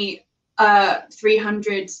send me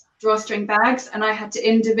 300 drawstring bags, and I had to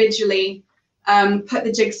individually put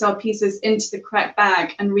the jigsaw pieces into the correct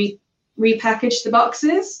bag and repackage the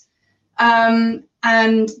boxes.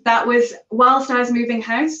 And that was whilst I was moving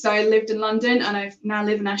house. So I lived in London and I now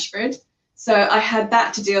live in Ashford. So I had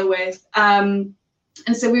that to deal with. And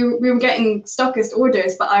so we were getting stockist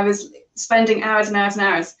orders, but I was spending hours and hours and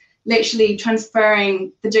hours literally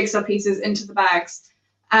transferring the jigsaw pieces into the bags.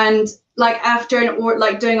 And like after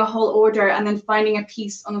doing a whole order and then finding a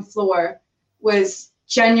piece on the floor was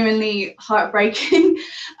genuinely heartbreaking.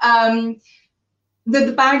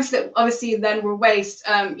 The bags that obviously then were waste,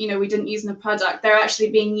 we didn't use in the product, they're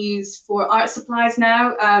actually being used for art supplies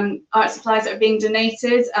now. Art supplies that are being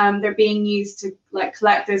donated, they're being used to like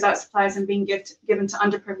collect those art supplies and being given to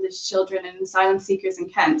underprivileged children and asylum seekers in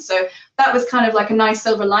Kent. So that was kind of like a nice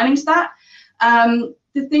silver lining to that.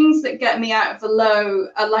 The things that get me out of the low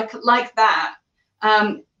are like that,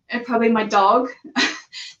 are probably my dog.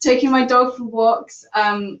 Taking my dog for walks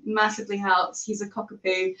massively helps. He's a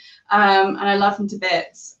cockapoo, and I love him to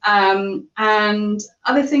bits. And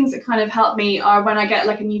other things that kind of help me are when I get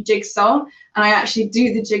like a new jigsaw and I actually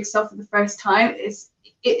do the jigsaw for the first time.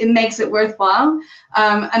 It makes it worthwhile.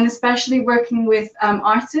 And especially working with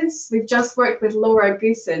artists. We've just worked with Laura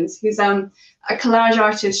Goosens, who's a collage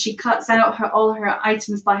artist. She cuts out all her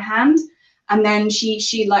items by hand, and then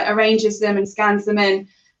she like arranges them and scans them in.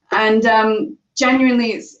 And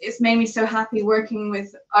genuinely, it's made me so happy working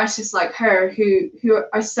with artists like her who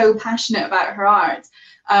are so passionate about her art.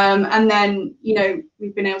 And then,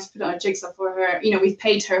 we've been able to put on a jigsaw for her. We've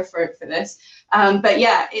paid her for this. But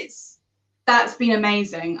yeah, that's been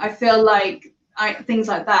amazing. I feel like things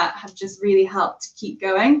like that have just really helped to keep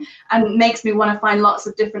going and makes me want to find lots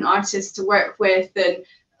of different artists to work with. And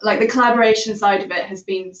like the collaboration side of it has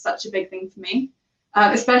been such a big thing for me.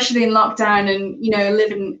 Especially in lockdown and,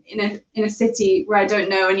 living in a city where I don't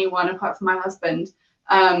know anyone apart from my husband.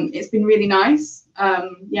 It's been really nice.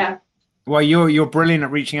 Well, you're brilliant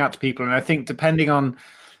at reaching out to people. And I think depending on,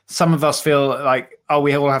 some of us feel like,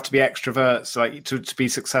 we all have to be extroverts like to be a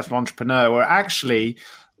successful entrepreneur, or actually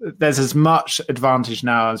there's as much advantage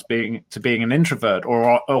now as being an introvert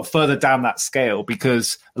or further down that scale,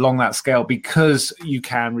 because you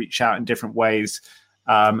can reach out in different ways.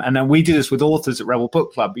 And then we do this with authors at Rebel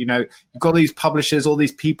Book Club. You know, you've got these publishers, all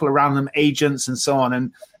these people around them, agents and so on.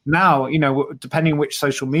 And now, you know, depending on which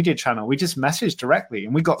social media channel, we just message directly.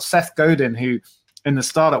 And we got Seth Godin, who in the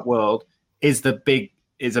startup world is a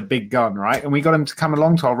big gun, right? And we got him to come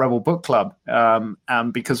along to our Rebel Book Club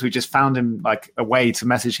because we just found him like a way to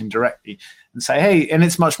message him directly and say, hey, and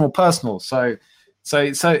it's much more personal. So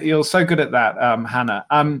you're so good at that, Hannah.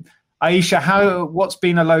 Aisha, what's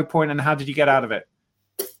been a low point and how did you get out of it?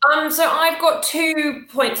 So I've got 2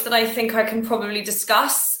 points that I think I can probably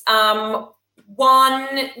discuss. One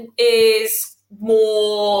is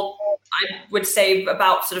more, I would say,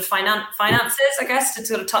 about sort of finances, I guess, to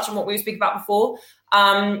sort of touch on what we were speaking about before.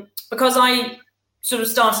 Because I sort of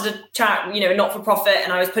started a chat, you know, not for profit,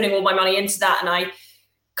 and I was putting all my money into that. And I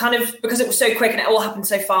kind of, because it was so quick and it all happened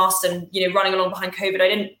so fast and, you know, running along behind COVID, I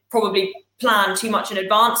didn't probably plan too much in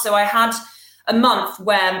advance. So I had a month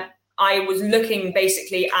where I was looking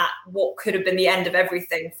basically at what could have been the end of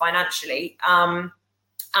everything financially.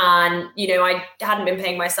 And, you know, I hadn't been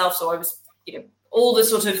paying myself. So I was, you know, all the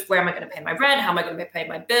sort of, where am I going to pay my rent? How am I going to pay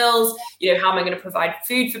my bills? You know, how am I going to provide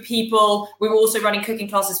food for people? We were also running cooking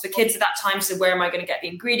classes for kids at that time. So where am I going to get the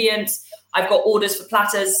ingredients? I've got orders for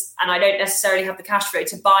platters and I don't necessarily have the cash flow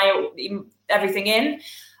to buy everything in.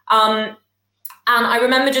 And I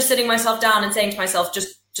remember just sitting myself down and saying to myself,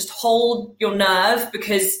 just hold your nerve,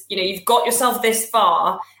 because, you know, you've got yourself this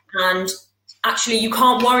far and actually you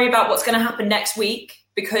can't worry about what's going to happen next week,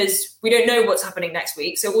 because we don't know what's happening next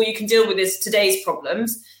week. So all you can deal with is today's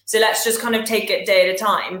problems. So let's just kind of take it day at a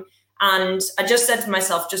time. And I just said to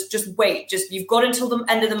myself, just wait, you've got until the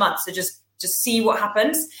end of the month. So just see what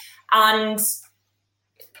happens. And,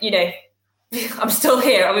 you know, I'm still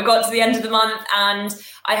here. We got to the end of the month and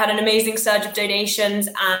I had an amazing surge of donations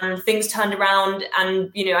and things turned around,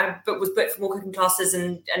 and, you know, I was booked for more cooking classes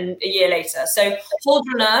and a year later. So hold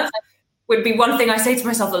your nerve would be one thing I say to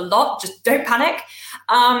myself a lot, just don't panic.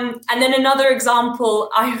 And then another example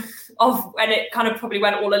of when it kind of probably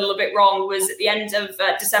went all a little bit wrong was at the end of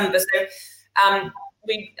December. So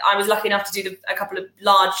I was lucky enough to do a couple of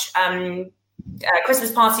large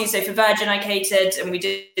Christmas parties. So for Virgin, I catered, and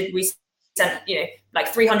we sent, you know, like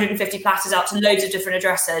 350 platters out to loads of different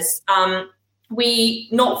addresses. We,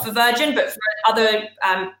 not for Virgin, but for other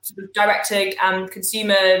sort of direct to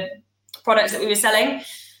consumer products that we were selling,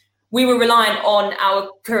 we were reliant on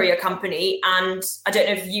our courier company. And I don't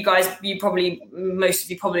know if most of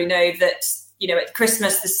you probably know that, you know, at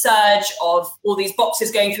Christmas, the surge of all these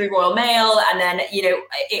boxes going through Royal Mail, and then, you know,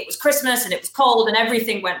 it was Christmas and it was cold and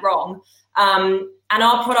everything went wrong. And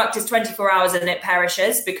our product is 24 hours and it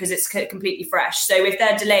perishes because it's completely fresh. So if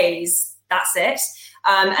there are delays, that's it.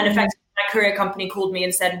 And effectively, my courier company called me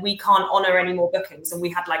and said, we can't honor any more bookings. And we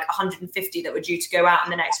had like 150 that were due to go out in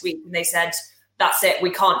the next week. And they said, that's it. We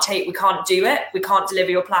can't do it. We can't deliver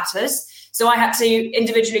your platters. So I had to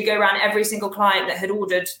individually go around every single client that had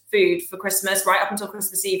ordered food for Christmas, right up until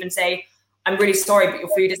Christmas Eve, and say, I'm really sorry, but your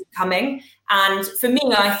food isn't coming. And for me,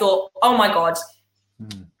 I thought, oh my God,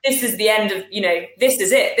 this is the end of, you know, this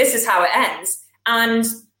is it. This is how it ends. And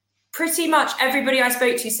pretty much everybody I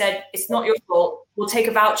spoke to said, it's not your fault. We'll take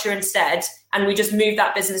a voucher instead. And we just moved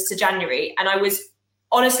that business to January. And I was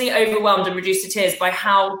honestly overwhelmed and reduced to tears by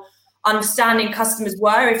how understanding customers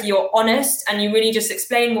were if you're honest and you really just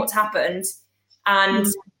explain what's happened. And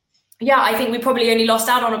yeah, I think we probably only lost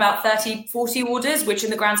out on about 30, 40 orders, which in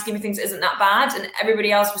the grand scheme of things isn't that bad. And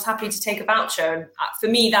everybody else was happy to take a voucher. And for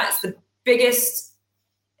me, that's the biggest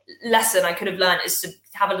lesson I could have learned, is to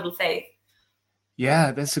have a little faith.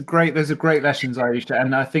 Yeah, those are great lessons, Aisha.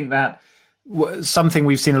 And I think that something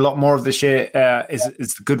we've seen a lot more of this year is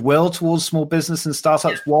the goodwill towards small business and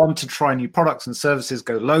startups. One, to try new products and services,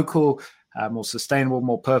 go local, more sustainable,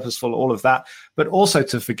 more purposeful, all of that. But also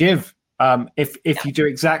to forgive if you do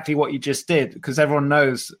exactly what you just did, because everyone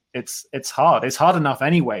knows it's hard. It's hard enough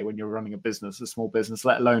anyway when you're running a small business,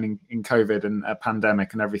 let alone in COVID and a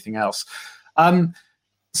pandemic and everything else.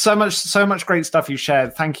 So much great stuff you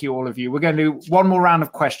shared. Thank you, all of you. We're going to do one more round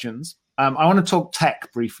of questions. I want to talk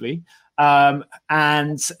tech briefly.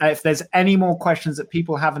 And if there's any more questions that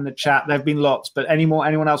people have in the chat, there have been lots, but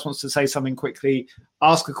anyone else wants to say something quickly,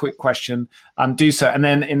 ask a quick question, do so. And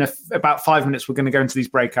then in about 5 minutes, we're going to go into these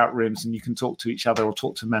breakout rooms and you can talk to each other or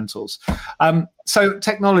talk to mentors. So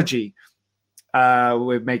technology,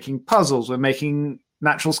 we're making puzzles, we're making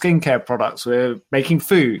natural skincare products, we're making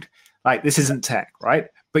food. Like, this isn't tech, right?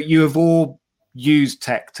 But you have all used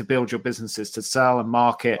tech to build your businesses, to sell and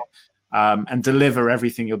market and deliver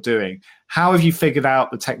everything you're doing. How have you figured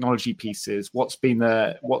out the technology pieces? What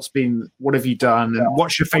have you done? And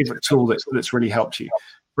what's your favorite tool that's really helped you?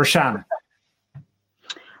 Roshan?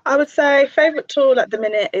 I would say favorite tool at the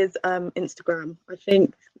minute is Instagram. I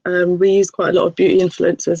think we use quite a lot of beauty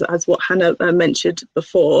influencers, as what Hannah mentioned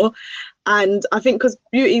before. And I think because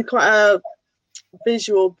beauty is quite a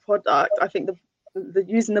visual product, I think the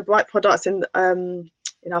using the right products in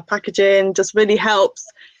our packaging just really helps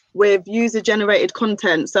with user-generated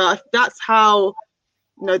content. So that's how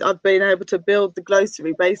I've been able to build the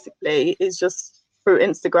glossary. Basically, is just through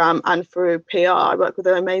Instagram and through PR. I work with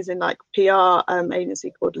an amazing PR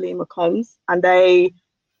agency called Lima Comms, and they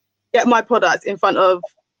get my products in front of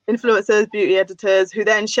influencers, beauty editors, who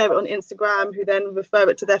then share it on Instagram, who then refer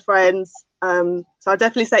it to their friends. So I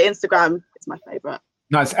definitely say Instagram is my favorite.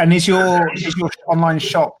 Nice. And is your online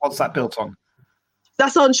shop, what's that built on?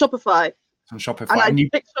 That's on Shopify. On Shopify. And I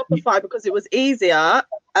picked Shopify because it was easier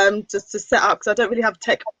just to set up, because I don't really have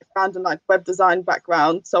tech background and web design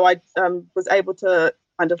background. So I was able to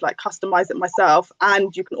kind of customize it myself,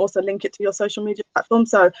 and you can also link it to your social media platform.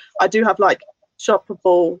 So I do have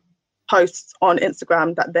shoppable posts on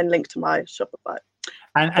Instagram that then link to my Shopify.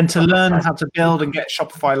 And to learn how to build and get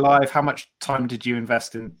Shopify live, how much time did you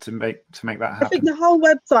invest in to make that happen? I think the whole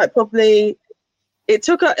website probably,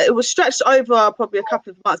 it was stretched over probably a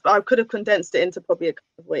couple of months, but I could have condensed it into probably a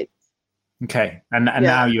couple of weeks. Okay, and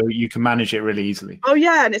now you can manage it really easily. Oh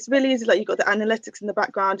yeah, and it's really easy. You've got the analytics in the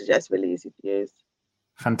background. It's really easy to use.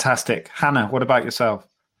 Fantastic. Hannah, what about yourself?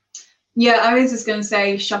 Yeah, I was just going to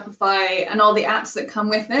say Shopify and all the apps that come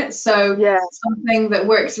with it. So something that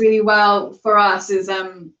works really well for us is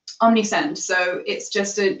Omnisend. So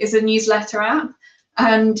it's a newsletter app,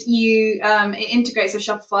 and it integrates with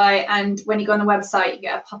Shopify. And when you go on the website, you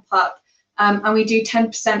get a pop-up, and we do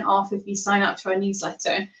 10% off if you sign up to our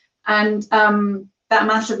newsletter. And that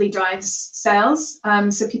massively drives sales.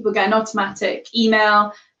 So people get an automatic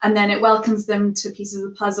email, and then it welcomes them to pieces of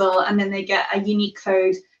the puzzle, and then they get a unique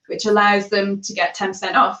code which allows them to get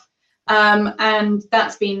 10% off. And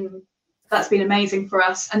that's been amazing for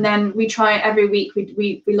us. And then we try every week,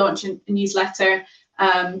 we launch a newsletter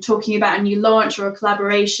talking about a new launch or a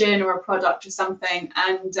collaboration or a product or something,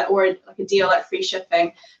 and or a deal like free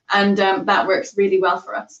shipping. And that works really well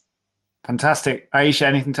for us. Fantastic. Aisha,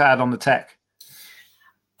 anything to add on the tech?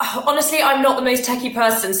 Honestly, I'm not the most techie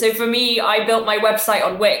person. So for me, I built my website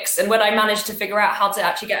on Wix. And when I managed to figure out how to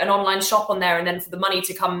actually get an online shop on there, and then for the money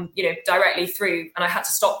to come, directly through, and I had to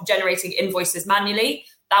stop generating invoices manually,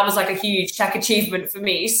 that was a huge tech achievement for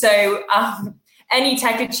me. So any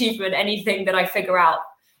tech achievement, anything that I figure out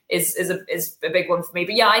is a big one for me.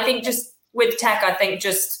 But yeah, I think just with tech,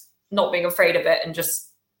 just not being afraid of it and just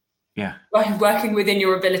working within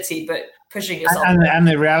your ability, but pushing yourself. And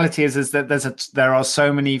the reality is that there are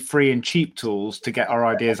so many free and cheap tools to get our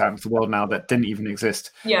ideas out into the world now that didn't even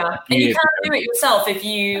exist. Yeah, and you can do it yourself if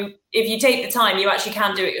you take the time. You actually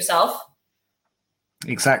can do it yourself.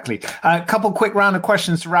 Exactly. A couple quick round of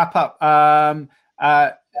questions to wrap up.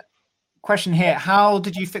 Question here: How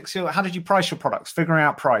did you price your products? Figuring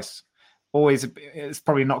out price. It's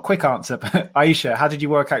probably not a quick answer, but Aisha, how did you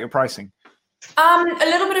work out your pricing? A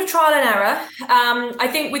little bit of trial and error. I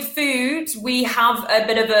think with food, we have a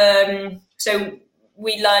bit of so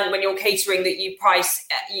we learn when you're catering that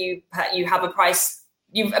you have a price,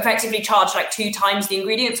 you effectively charge 2 times the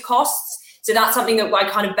ingredients costs. So that's something that I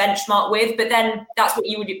kind of benchmark with, but then that's what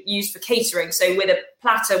you would use for catering. So with a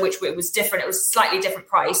platter, which was different, it was a slightly different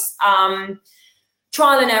price.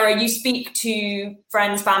 Trial and error, you speak to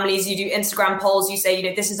friends, families, you do Instagram polls, you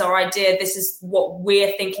say, this is our idea, this is what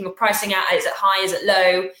we're thinking of pricing at, is it high, is it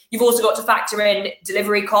low? You've also got to factor in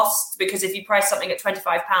delivery costs, because if you price something at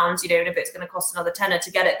 £25, and if it's going to cost another tenner to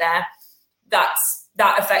get it there, that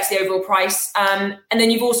affects the overall price. And then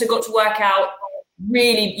you've also got to work out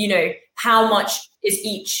really, how much is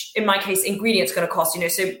each, in my case, ingredients going to cost,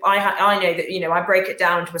 so I know that, I break it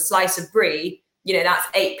down to a slice of brie, that's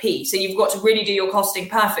 8p. So you've got to really do your costing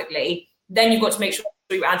perfectly. Then you've got to make sure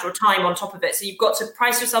you add your time on top of it. So you've got to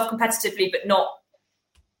price yourself competitively, but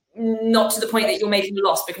not to the point that you're making a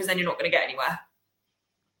loss, because then you're not going to get anywhere.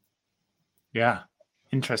 Yeah.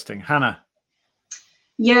 Interesting. Hannah?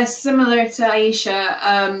 Yes, similar to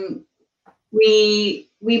Aisha. We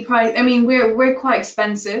price, we're quite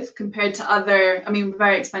expensive compared to other, we're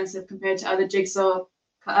very expensive compared to other jigsaw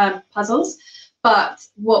puzzles. But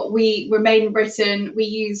we're made in Britain. We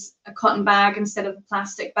use a cotton bag instead of a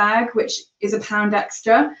plastic bag, which is £1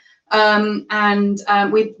 extra.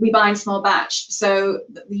 We buy in small batch. So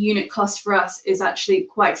the unit cost for us is actually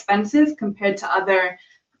quite expensive compared to other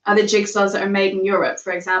the jigsaws that are made in Europe,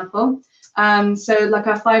 for example. So like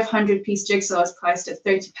our 500-piece jigsaw is priced at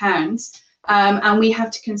 £30. And we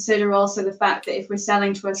have to consider also the fact that if we're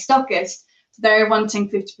selling to a stockist, they're wanting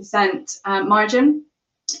 50% margin.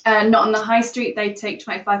 Not on the high street, they take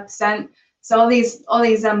 25%. So all these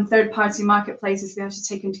third-party marketplaces, we have to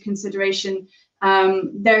take into consideration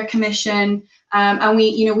their commission, and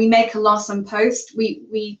we make a loss on post.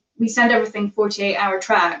 We send everything 48-hour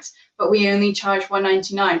tracked, but we only charge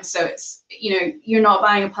 £1.99. So it's you're not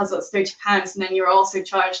buying a puzzle that's £30, and then you're also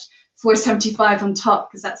charged £4.75 on top,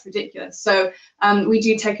 because that's ridiculous. So we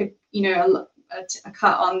do take a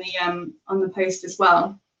cut on the post as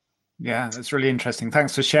well. Yeah, that's really interesting.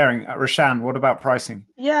 Thanks for sharing. Roshan, what about pricing?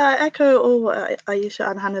 Yeah, I echo all what Ayesha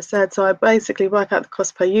and Hannah said. So I basically work out the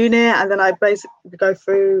cost per unit, and then I basically go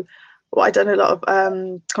through what I've done a lot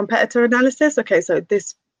of competitor analysis. Okay, so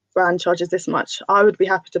this brand charges this much. I would be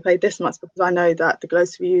happy to pay this much because I know that the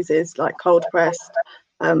Glossier uses like cold pressed,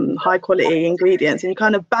 high quality ingredients, and you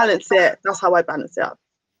kind of balance it. That's how I balance it up.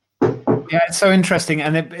 Yeah, it's so interesting.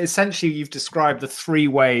 And essentially you've described the three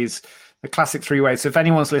ways, the classic three ways. So if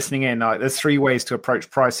anyone's listening in, there's three ways to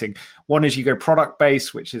approach pricing. One is you go product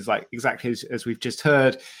based, which is like exactly as we've just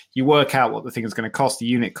heard. You work out what the thing is going to cost, the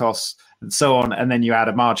unit costs, and so on, and then you add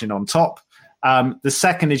a margin on top. The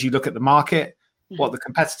second is you look at the market, what the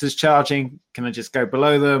competitor's charging. Can I just go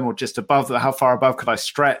below them or just above them? How far above could I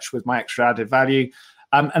stretch with my extra added value?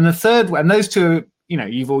 And the third, and those two,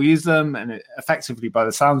 you've all used them and effectively by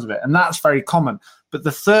the sounds of it, and that's very common. But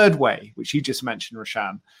the third way, which you just mentioned,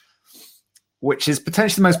 Roshan, which is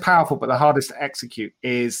potentially the most powerful but the hardest to execute,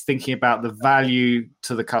 is thinking about the value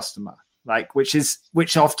to the customer,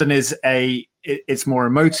 which often is it's more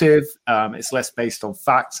emotive, it's less based on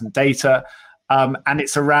facts and data, and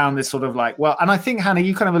it's around this sort of and I think, Hannah,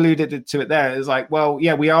 you kind of alluded to it there. It's like, well,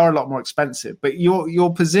 yeah, we are a lot more expensive, but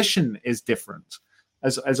your position is different,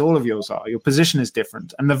 as all of yours are. Your position is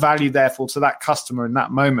different, and the value therefore to that customer in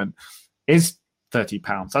that moment is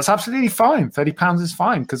 £30. That's absolutely fine. £30 is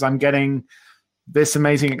fine because I'm getting this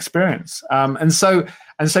amazing experience. And so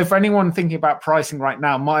for anyone thinking about pricing right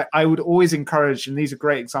now, I would always encourage, and these are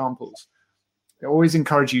great examples, I always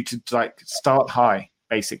encourage you to start high,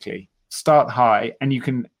 basically. Start high, and you're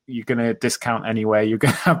going to discount anyway. You're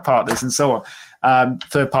going to have partners and so on,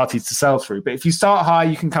 third parties to sell through. But if you start high,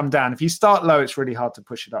 you can come down. If you start low, it's really hard to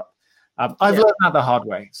push it up. I've learned that the hard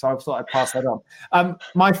way, so I thought I'd pass that on.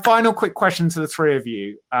 My final quick question to the three of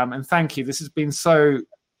you, and thank you. This has been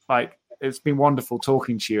it's been wonderful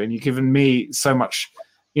talking to you, and you've given me so much.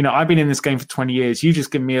 I've been in this game for 20 years. You've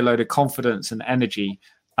just given me a load of confidence and energy,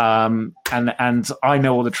 and I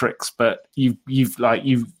know all the tricks, but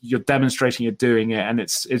you're demonstrating you're doing it, and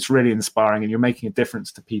it's really inspiring, and you're making a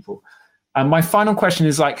difference to people. And my final question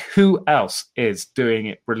is who else is doing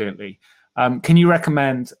it brilliantly? Can you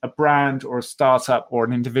recommend a brand or a startup or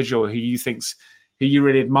an individual who you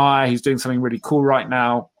really admire, who's doing something really cool right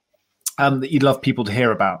now, that you'd love people to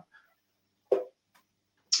hear about?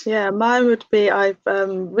 Yeah, mine would be, I've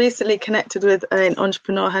recently connected with an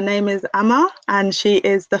entrepreneur. Her name is Amma, and she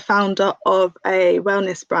is the founder of a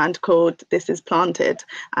wellness brand called This Is Planted.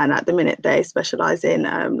 And at the minute, they specialize in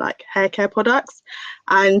hair care products.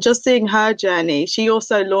 And just seeing her journey, she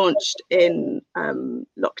also launched in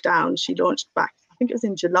lockdown. She launched back, I think it was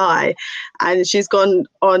in July, and she's gone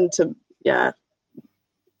on to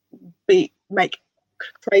make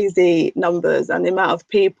crazy numbers, and the amount of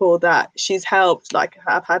people that she's helped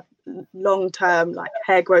have had long-term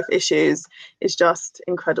hair growth issues is just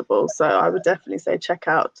incredible. So I would definitely say check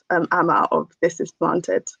out Amma of This Is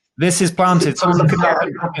Planted. This Is Planted. Someone look it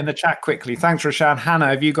up in the chat quickly. Thanks, Roshan. Hannah,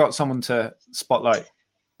 have you got someone to spotlight?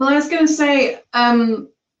 Well, I was going to say,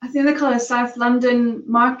 I think they call it South London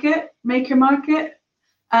Maker Market,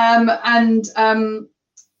 and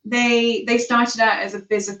they started out as a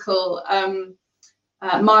physical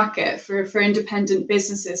market for independent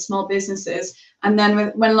businesses, small businesses, and then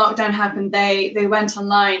when lockdown happened, they went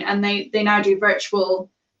online, and they now do virtual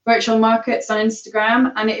markets on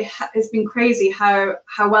Instagram, and it's been crazy how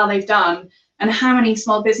well they've done and how many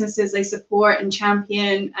small businesses they support and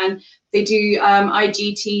champion. And they do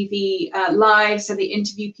IGTV live, so they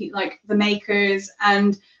interview people like the makers,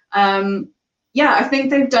 and I think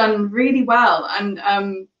they've done really well.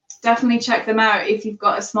 And definitely check them out if you've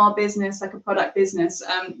got a small business, like a product business.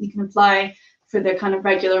 You can apply for the kind of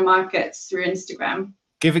regular markets through Instagram.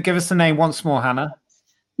 Give us the name once more, Hannah.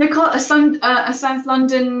 They're called a South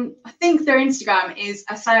London. I think their Instagram is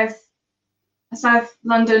a South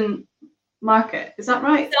London Market. Is that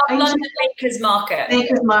right? South London Makers Market.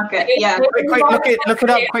 Makers Market. Yeah. Quick, look it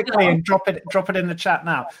up quickly and drop it in the chat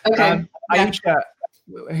now. Okay. Ayesha,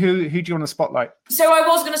 Who do you want to spotlight? So I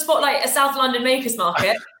was going to spotlight a South London makers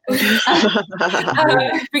market because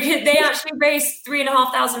they actually raised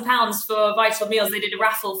 £3,500 for Vital Meals. They did a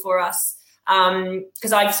raffle for us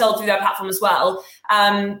because I've sold through their platform as well.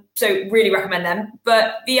 So really recommend them.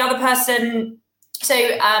 But the other person,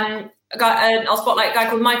 I'll spotlight a guy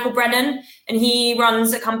called Michael Brennan, and he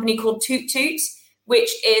runs a company called Toot Toot,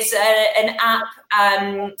 which is an app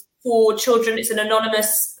for children. It's an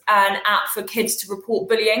anonymous app for kids to report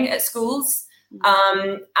bullying at schools.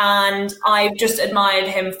 And I've just admired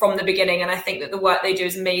him from the beginning. And I think that the work they do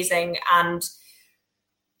is amazing. And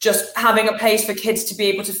just having a place for kids to be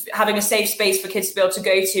able to, having a safe space for kids to be able to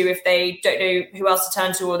go to if they don't know who else to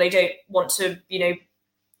turn to, or they don't want to,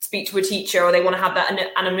 speak to a teacher, or they want to have that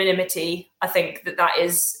anonymity. I think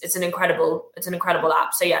it's an incredible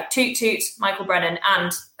app. So yeah, Toot Toot, Michael Brennan,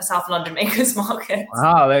 and a South London makers market.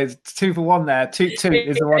 Wow, there's 2 for 1 there. Toot Toot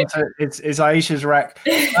is the one is Aisha's rec.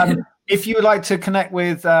 If you would like to connect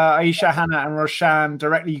with Aisha, Hannah, and Roshan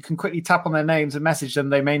directly, you can quickly tap on their names and message them.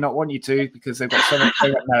 They may not want you to because they've got so much.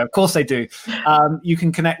 No, of course they do. You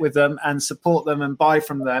can connect with them and support them and buy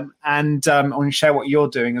from them, and share what you're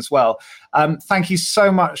doing as well. Thank you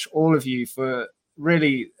so much, all of you, for a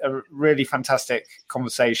really fantastic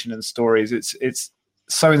conversation and stories. It's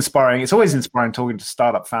so inspiring. It's always inspiring talking to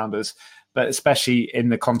startup founders, but especially in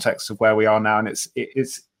the context of where we are now, and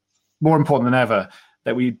it's more important than ever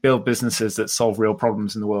that we build businesses that solve real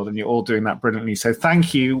problems in the world, and you're all doing that brilliantly. So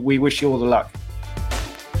thank you. We wish you all the luck.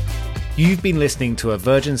 You've been listening to a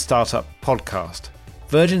Virgin Startup podcast.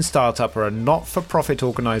 Virgin Startup are a not-for-profit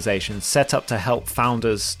organisation set up to help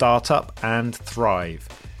founders start up and thrive.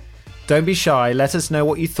 Don't be shy. Let us know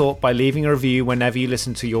what you thought by leaving a review whenever you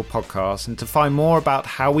listen to your podcast. And to find more about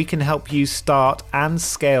how we can help you start and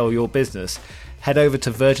scale your business, head over to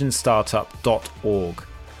virginstartup.org.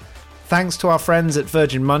 Thanks to our friends at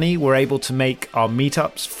Virgin Money, we're able to make our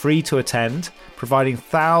meetups free to attend, providing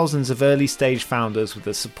thousands of early stage founders with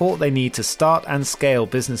the support they need to start and scale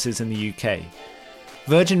businesses in the UK.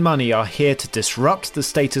 Virgin Money are here to disrupt the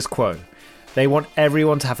status quo. They want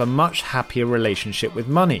everyone to have a much happier relationship with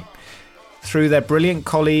money. Through their brilliant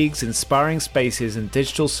colleagues, inspiring spaces, and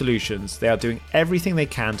digital solutions, they are doing everything they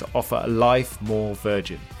can to offer a life more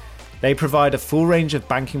Virgin. They provide a full range of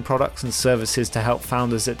banking products and services to help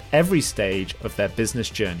founders at every stage of their business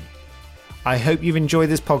journey. I hope you've enjoyed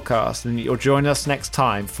this podcast and you'll join us next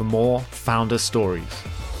time for more founder stories.